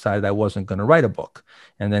then I decided I wasn't going to write a book.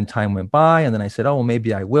 And then time went by and then I said, oh, well,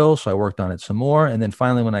 maybe I will. So I worked on it some more. And then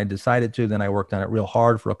finally, when I decided to, then I worked on it real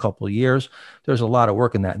hard for a couple of years. There's a lot of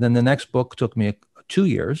work in that. Then the next book took me 2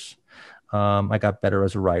 years. I got better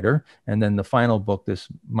as a writer. And then the final book, this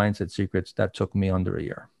Mindset Secrets, that took me under a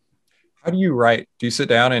year. How do you write? Do you sit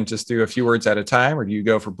down and just do a few words at a time, or do you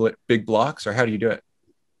go for big blocks, or how do you do it?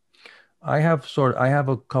 I have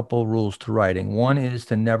a couple rules to writing. One is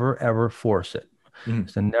to never ever force it. Mhm.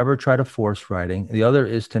 Is to never try to force writing. The other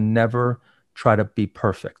is to never try to be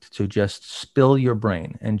perfect, to just spill your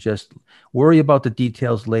brain and just worry about the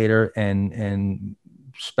details later, and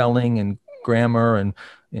spelling and grammar and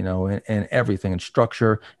and everything and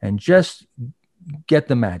structure, and just get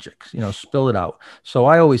the magic, spill it out. So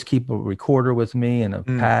I always keep a recorder with me and a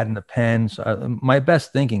pad and a pen. So my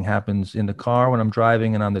best thinking happens in the car when I'm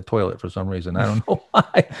driving and on the toilet for some reason. I don't know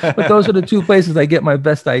why, but those are the two places I get my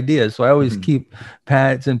best ideas. So I always keep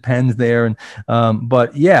pads and pens there. And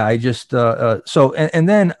but yeah, I just and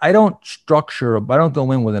then I don't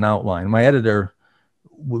go in with an outline. My editor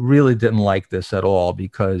really didn't like this at all,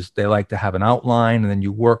 because they like to have an outline and then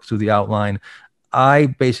you work through the outline. I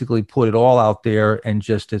basically put it all out there, and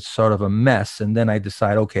just it's sort of a mess. And then I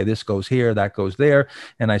decide, okay, this goes here, that goes there,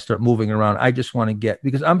 and I start moving around. I just want to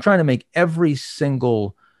because I'm trying to make every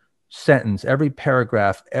single sentence, every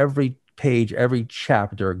paragraph, every page, every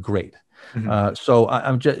chapter great. So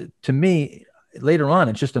I'm just, to me, later on,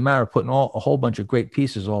 it's just a matter of putting a whole bunch of great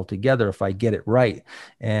pieces all together if I get it right.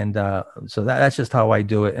 And so that's just how I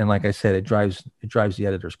do it. And like I said, it drives the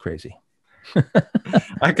editors crazy.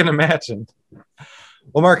 I can imagine.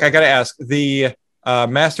 Well, Mark, I got to ask, the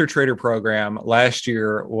Master Trader program last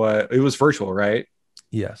year, it was virtual, right?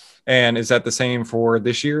 Yes. And is that the same for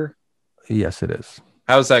this year? Yes, it is.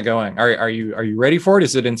 How's that going? Are you ready for it?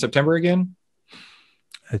 Is it in September again?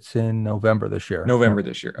 It's in November this year. November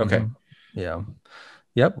this year. Okay. Yeah.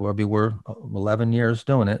 Yep. We're 11 years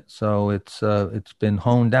doing it. So it's been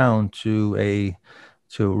honed down to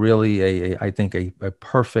really I think a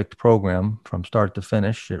perfect program from start to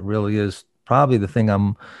finish. It really is probably the thing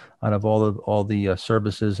out of all the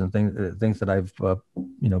services and things that I've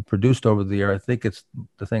produced over the year. I think it's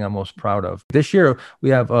the thing I'm most proud of. This year we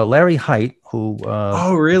have Larry Height, who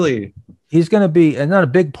oh, really? He's going to be, and not a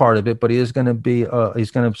big part of it, but he is going to be,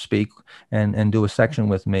 he's going to speak and do a section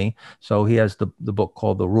with me. So he has the book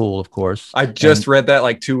called The Rule, of course. I just read that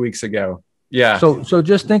like 2 weeks ago. Yeah. So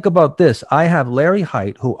just think about this. I have Larry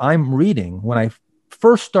Height, who I'm reading when I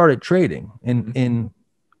first started trading in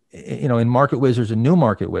Market Wizards and New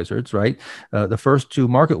Market Wizards, right? The first two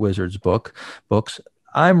Market Wizards books.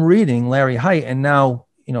 I'm reading Larry Height, and now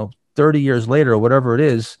 30 years later or whatever it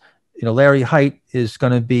is, Larry Height is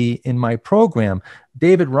going to be in my program.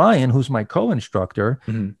 David Ryan, who's my co-instructor,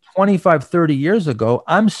 25, 30 years ago,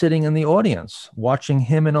 I'm sitting in the audience watching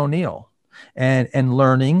him and O'Neill and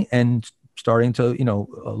learning and starting to,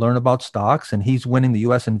 learn about stocks, and he's winning the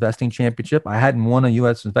U.S. Investing Championship. I hadn't won a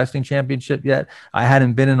U.S. Investing Championship yet. I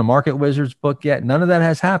hadn't been in a Market Wizards book yet. None of that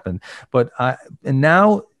has happened. But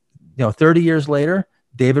now, 30 years later,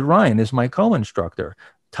 David Ryan is my co-instructor.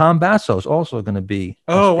 Tom Basso is also going to be.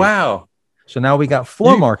 Oh, wow. So now we got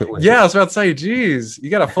four Market Wizards. Yeah, I was about to say, geez, you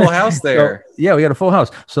got a full house there. We got a full house.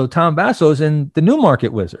 So Tom Basso's in the New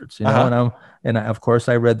Market Wizards, and of course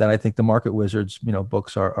I read that. I think the Market Wizards,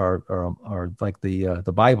 books are like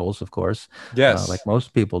the Bibles, of course. Yes. Like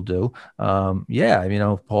most people do.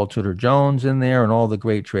 Paul Tudor Jones in there and all the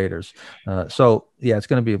great traders. So yeah, it's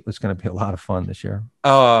going to be a lot of fun this year.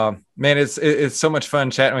 Man, it's so much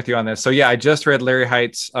fun chatting with you on this. So yeah, I just read Larry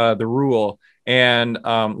Height's The Rule. And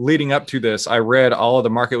leading up to this, I read all of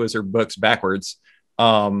the Market Wizard books backwards.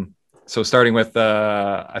 So starting with,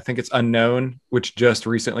 I think it's Unknown, which just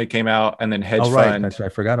recently came out, and then Hedge Fund. That's right. I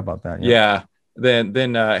forgot about that. Yeah.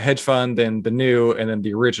 Then Hedge Fund, then the new, and then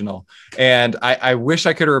the original. And I wish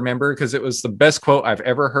I could remember, because it was the best quote I've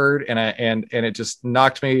ever heard, and it just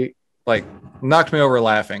knocked me over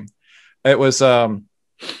laughing. It was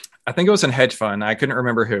I think it was in Hedge Fund. I couldn't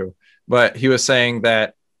remember who, but he was saying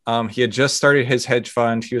that he had just started his hedge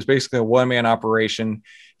fund. He was basically a one-man operation.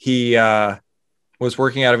 He was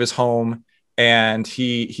working out of his home, and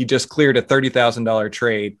he just cleared a $30,000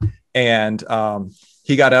 trade. And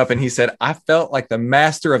he got up and he said, "I felt like the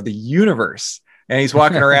master of the universe." And he's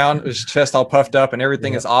walking around with his chest all puffed up, and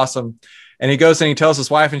everything is awesome. And he goes and he tells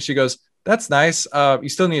his wife, and she goes, "That's nice. You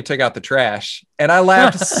still need to take out the trash." And I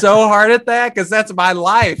laughed so hard at that, because that's my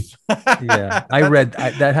life. Yeah, I read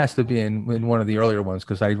that has to be in one of the earlier ones,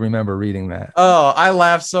 because I remember reading that. Oh, I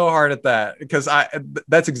laughed so hard at that, because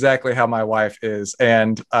that's exactly how my wife is.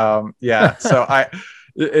 And yeah, so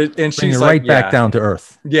and she's right back down to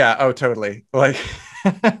earth. Yeah. Oh, totally. Like,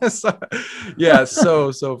 so, yeah,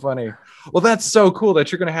 so funny. Well, that's so cool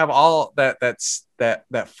that you're going to have all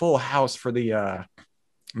that full house for the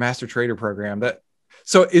Master Trader program.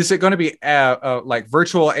 So is it going to be like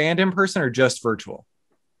virtual and in person, or just virtual?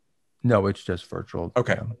 No, it's just virtual.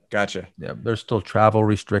 Okay. Yeah. Gotcha. Yeah, there's still travel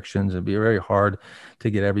restrictions. It'd be very hard to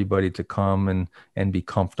get everybody to come and be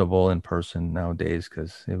comfortable in person nowadays,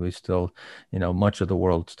 because it was still, much of the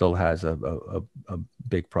world still has a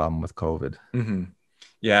big problem with COVID. Mm-hmm.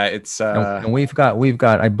 Yeah, it's And we've got,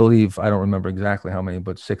 I believe, I don't remember exactly how many,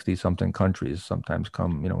 but 60 something countries sometimes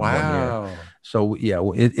come, in 1 year. wow. So yeah,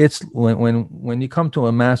 it's when you come to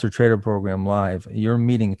a master trader program live, you're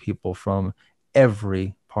meeting people from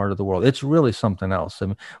every part of the world. It's really something else. I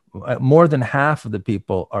mean, more than half of the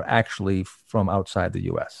people are actually from outside the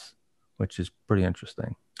US, which is pretty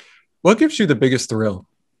interesting. What gives you the biggest thrill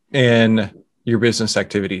in your business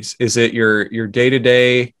activities? Is it your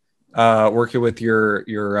day-to-day working with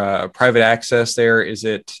your private access there? Is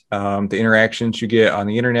it the interactions you get on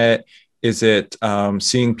the internet? Is it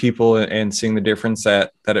seeing people and seeing the difference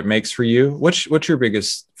that it makes for you? What's your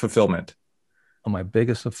biggest fulfillment? My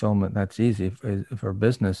biggest fulfillment, that's easy for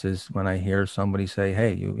business, is when I hear somebody say,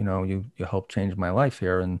 "Hey, you helped change my life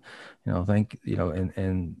here, and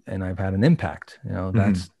and I've had an impact."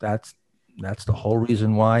 That's the whole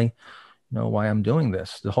reason why why I'm doing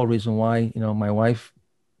this. The whole reason why my wife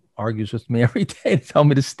argues with me every day to tell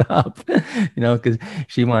me to stop, because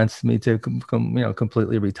she wants me to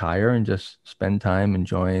completely retire and just spend time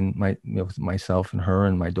enjoying myself and her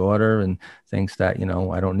and my daughter, and thinks that,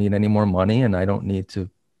 I don't need any more money and I don't need to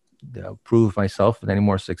prove myself with any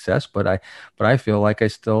more success, but I feel like I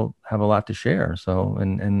still have a lot to share. So,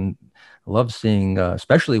 and I love seeing,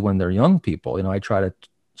 especially when they're young people, I try to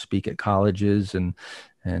speak at colleges, and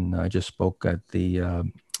I just spoke at the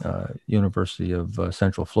University of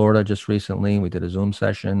Central Florida just recently. We did a Zoom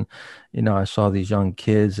session. I saw these young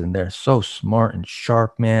kids, and they're so smart and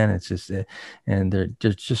sharp, man. It's just, and they're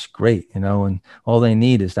just great, and all they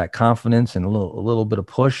need is that confidence and a little bit of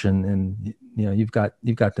push, and you've got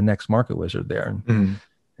the next market wizard there. And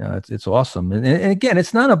it's awesome. And again,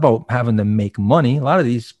 it's not about having to make money. A lot of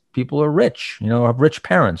these people are rich, have rich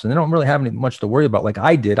parents, and they don't really have much to worry about. Like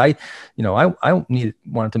I did. I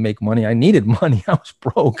wanted to make money. I needed money. I was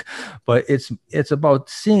broke, but it's about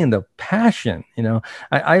seeing the passion.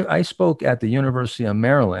 I spoke at the University of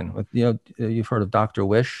Maryland with, you've heard of Dr.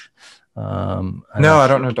 Wish. No, I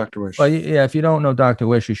don't know Dr. Wish. Well, yeah, if you don't know Dr.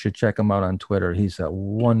 Wish, you should check him out on Twitter. He's a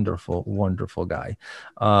wonderful, wonderful guy.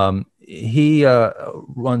 He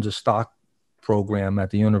runs a stock program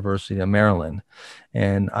at the University of Maryland,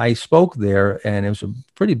 and I spoke there, and it was a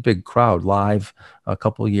pretty big crowd live a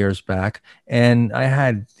couple of years back, and I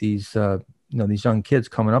had these these young kids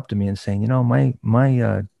coming up to me and saying,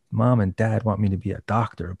 my mom and dad want me to be a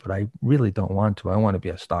doctor, but I really don't want to. I want to be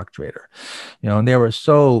a stock trader, and they were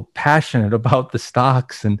so passionate about the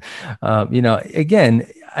stocks. And, again,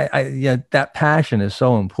 that passion is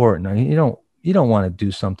so important. You don't want to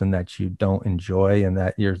do something that you don't enjoy and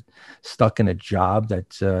that you're stuck in a job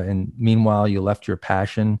that, and meanwhile you left your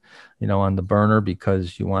passion, on the burner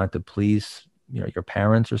because you wanted to please, your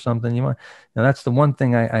parents or something. Now that's the one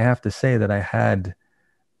thing I have to say that I had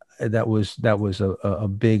that was a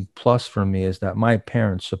big plus for me, is that my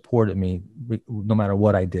parents supported me no matter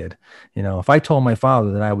what I did. If I told my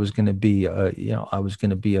father that I was going to be,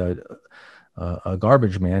 a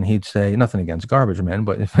garbage man, he'd say, nothing against garbage men,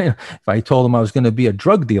 but if I told him I was going to be a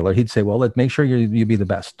drug dealer, he'd say, well, let's make sure you be the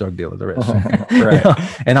best drug dealer there is. Right.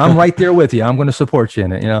 And I'm right there with you. I'm going to support you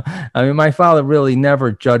in it. I mean, my father really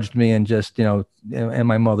never judged me, and just, and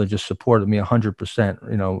my mother just supported me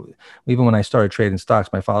 100%. Even when I started trading stocks,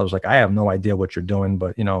 my father was like, I have no idea what you're doing,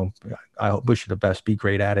 but, I wish you the best, be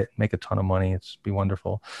great at it, make a ton of money. Be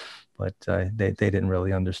wonderful. But they didn't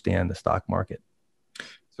really understand the stock market.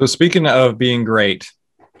 So speaking of being great,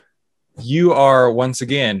 you are once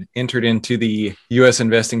again entered into the U.S.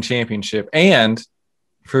 Investing Championship, and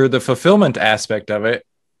for the fulfillment aspect of it,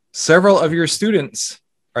 several of your students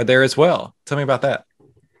are there as well. Tell me about that.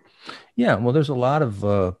 Yeah, well, there's a lot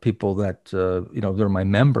of people that, they're my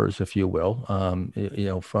members, if you will,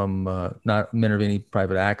 from not Minervini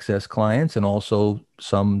private access clients, and also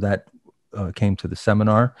some that came to the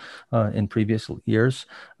seminar in previous years.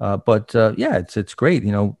 But it's great.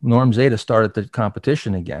 Norm Zeta started the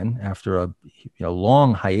competition again after a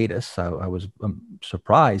long hiatus. I was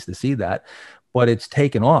surprised to see that. But it's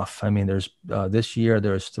taken off. I mean, there's this year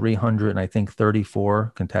there's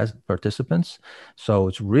 334 participants, so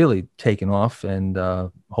it's really taken off. And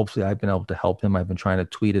hopefully, I've been able to help him. I've been trying to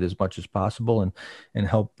tweet it as much as possible and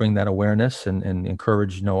help bring that awareness and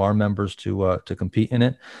encourage our members to compete in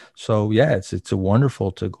it. So yeah, it's a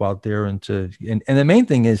wonderful to go out there and the main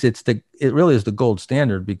thing is it really is the gold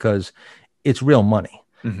standard, because it's real money.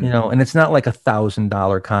 you know, and it's not like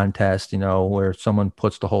 $1,000 contest, you know, where someone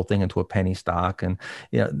puts the whole thing into a penny stock. And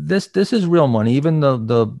this is real money. Even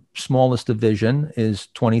the smallest division is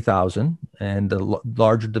 20,000, and the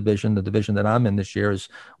larger division, the division that I'm in this year, is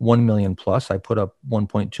 1 million plus. I put up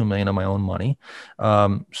 1.2 million of my own money.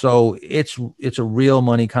 So it's a real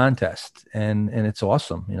money contest, and it's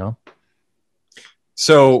awesome, you know.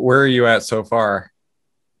 So where are you at so far?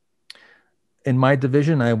 In my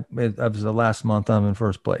division, I was the last month I'm in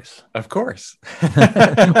first place. Of course.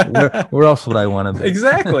 where else would I want to be?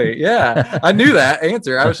 Exactly. Yeah. I knew that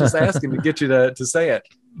answer. I was just asking to get you to say it.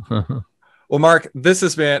 Well, Mark, this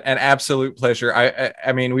has been an absolute pleasure.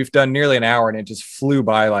 I mean, we've done nearly an hour and it just flew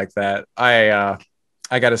by like that. I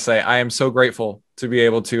got to say, I am so grateful to be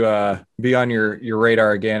able to be on your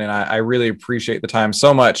radar again. And I really appreciate the time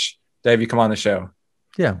so much to have you come on the show.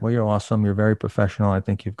 Yeah. Well, you're awesome. You're very professional. I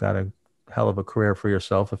think you've got a hell of a career for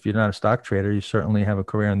yourself. If you're not a stock trader, you certainly have a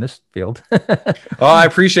career in this field. Oh, I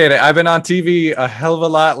appreciate it. I've been on TV a hell of a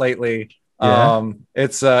lot lately. Yeah.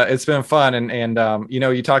 It's been fun. And you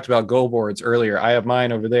know, you talked about goal boards earlier. I have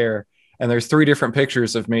mine over there, and there's 3 different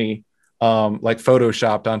pictures of me, like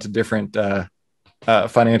photoshopped onto different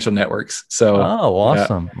financial networks. So, oh,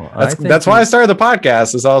 awesome. Yeah. Well, that's why I started the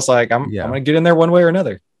podcast, is I was like, I'm going to get in there one way or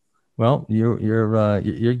another. Well,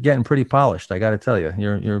 you're getting pretty polished. I got to tell you,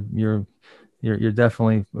 you're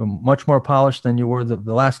definitely much more polished than you were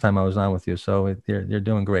the last time I was on with you. So you're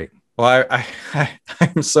doing great. Well,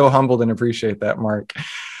 I'm so humbled and appreciate that, Mark.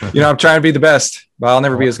 You know, I'm trying to be the best, but I'll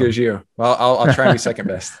never be as good as you. Well, I'll try and be second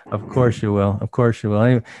best. Of course you will. Of course you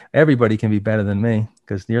will. Everybody can be better than me,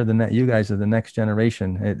 because you guys are the next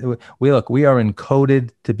generation. We are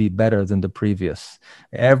encoded to be better than the previous.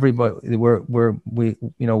 Everybody,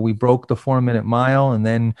 we broke the 4-minute mile, and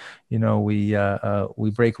then, you know, we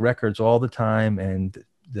break records all the time, and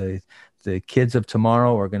the kids of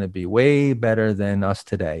tomorrow are going to be way better than us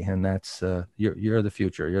today. And that's, you're the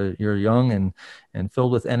future. You're young and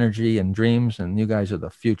filled with energy and dreams, and you guys are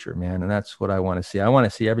the future, man. And that's what I want to see. I want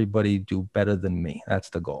to see everybody do better than me.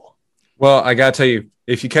 That's the goal. Well, I got to tell you,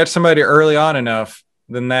 if you catch somebody early on enough,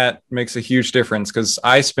 then that makes a huge difference. Cause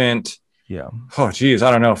I spent, I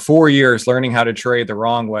don't know, 4 years learning how to trade the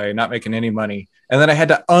wrong way, not making any money. And then I had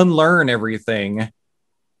to unlearn everything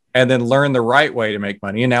and then learn the right way to make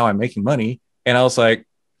money. And now I'm making money. And I was like,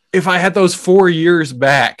 if I had those 4 years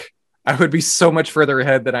back, I would be so much further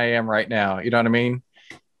ahead than I am right now. You know what I mean?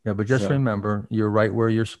 Yeah, but just remember, you're right where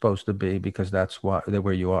you're supposed to be, because that's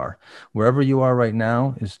where you are. Wherever you are right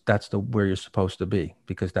now where you're supposed to be,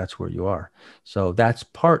 because that's where you are. So that's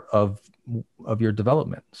part of your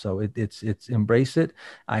development. So it's embrace it.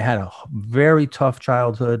 I had a very tough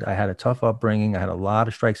childhood. I had a tough upbringing. I had a lot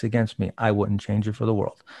of strikes against me. I wouldn't change it for the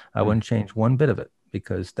world. I wouldn't change one bit of it,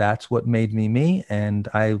 because that's what made me me. And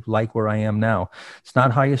I like where I am now. It's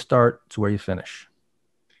not how you start, it's where you finish.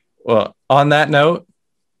 Well, on that note,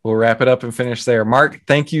 we'll wrap it up and finish there. Mark,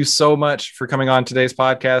 thank you so much for coming on today's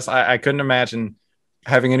podcast. I couldn't imagine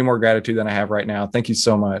having any more gratitude than I have right now. Thank you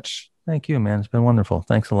so much. Thank you, man. It's been wonderful.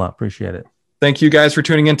 Thanks a lot. Appreciate it. Thank you guys for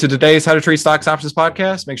tuning in to today's How to Trade Stocks Options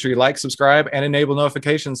podcast. Make sure you like, subscribe, and enable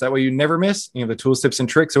notifications. That way you never miss any of the tools, tips, and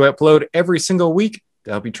tricks we upload every single week to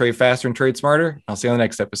help you trade faster and trade smarter. I'll see you on the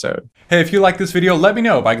next episode. Hey, if you like this video, let me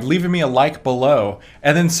know by leaving me a like below,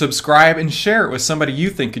 and then subscribe and share it with somebody you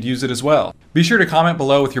think could use it as well. Be sure to comment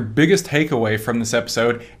below with your biggest takeaway from this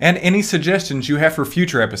episode and any suggestions you have for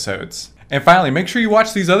future episodes. And finally, make sure you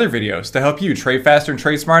watch these other videos to help you trade faster and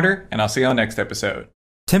trade smarter, and I'll see you on the next episode.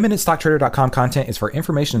 10MinuteStockTrader.com content is for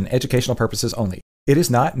information and educational purposes only. It is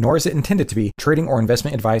not, nor is it intended to be, trading or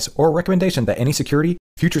investment advice or recommendation that any security,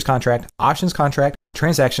 futures contract, options contract,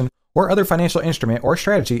 transaction, or other financial instrument or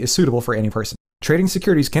strategy is suitable for any person. Trading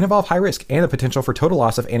securities can involve high risk and the potential for total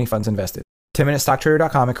loss of any funds invested.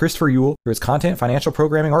 10MinuteStockTrader.com and Christopher Uhl, through its content, financial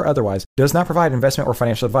programming, or otherwise, does not provide investment or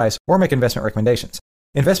financial advice or make investment recommendations.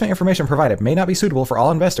 Investment information provided may not be suitable for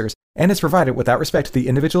all investors and is provided without respect to the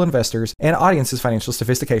individual investors and audience's financial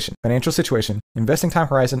sophistication, financial situation, investing time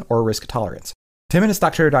horizon, or risk tolerance.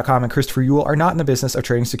 10MinuteStockTrader.com and Christopher Uhl are not in the business of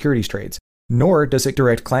trading securities trades, nor does it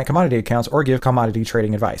direct client commodity accounts or give commodity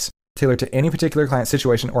trading advice tailored to any particular client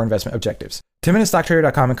situation or investment objectives.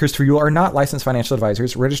 10MinuteStockTrader.com and Christopher Uhl are not licensed financial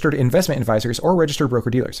advisors, registered investment advisors, or registered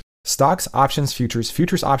broker-dealers. Stocks, options,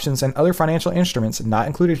 futures options, and other financial instruments not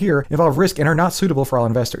included here involve risk and are not suitable for all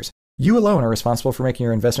investors. You alone are responsible for making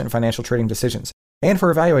your investment and financial trading decisions, and for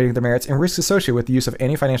evaluating the merits and risks associated with the use of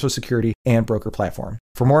any financial security and broker platform.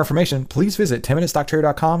 For more information, please visit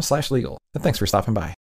 10MinuteStockTrader.com/legal. And thanks for stopping by.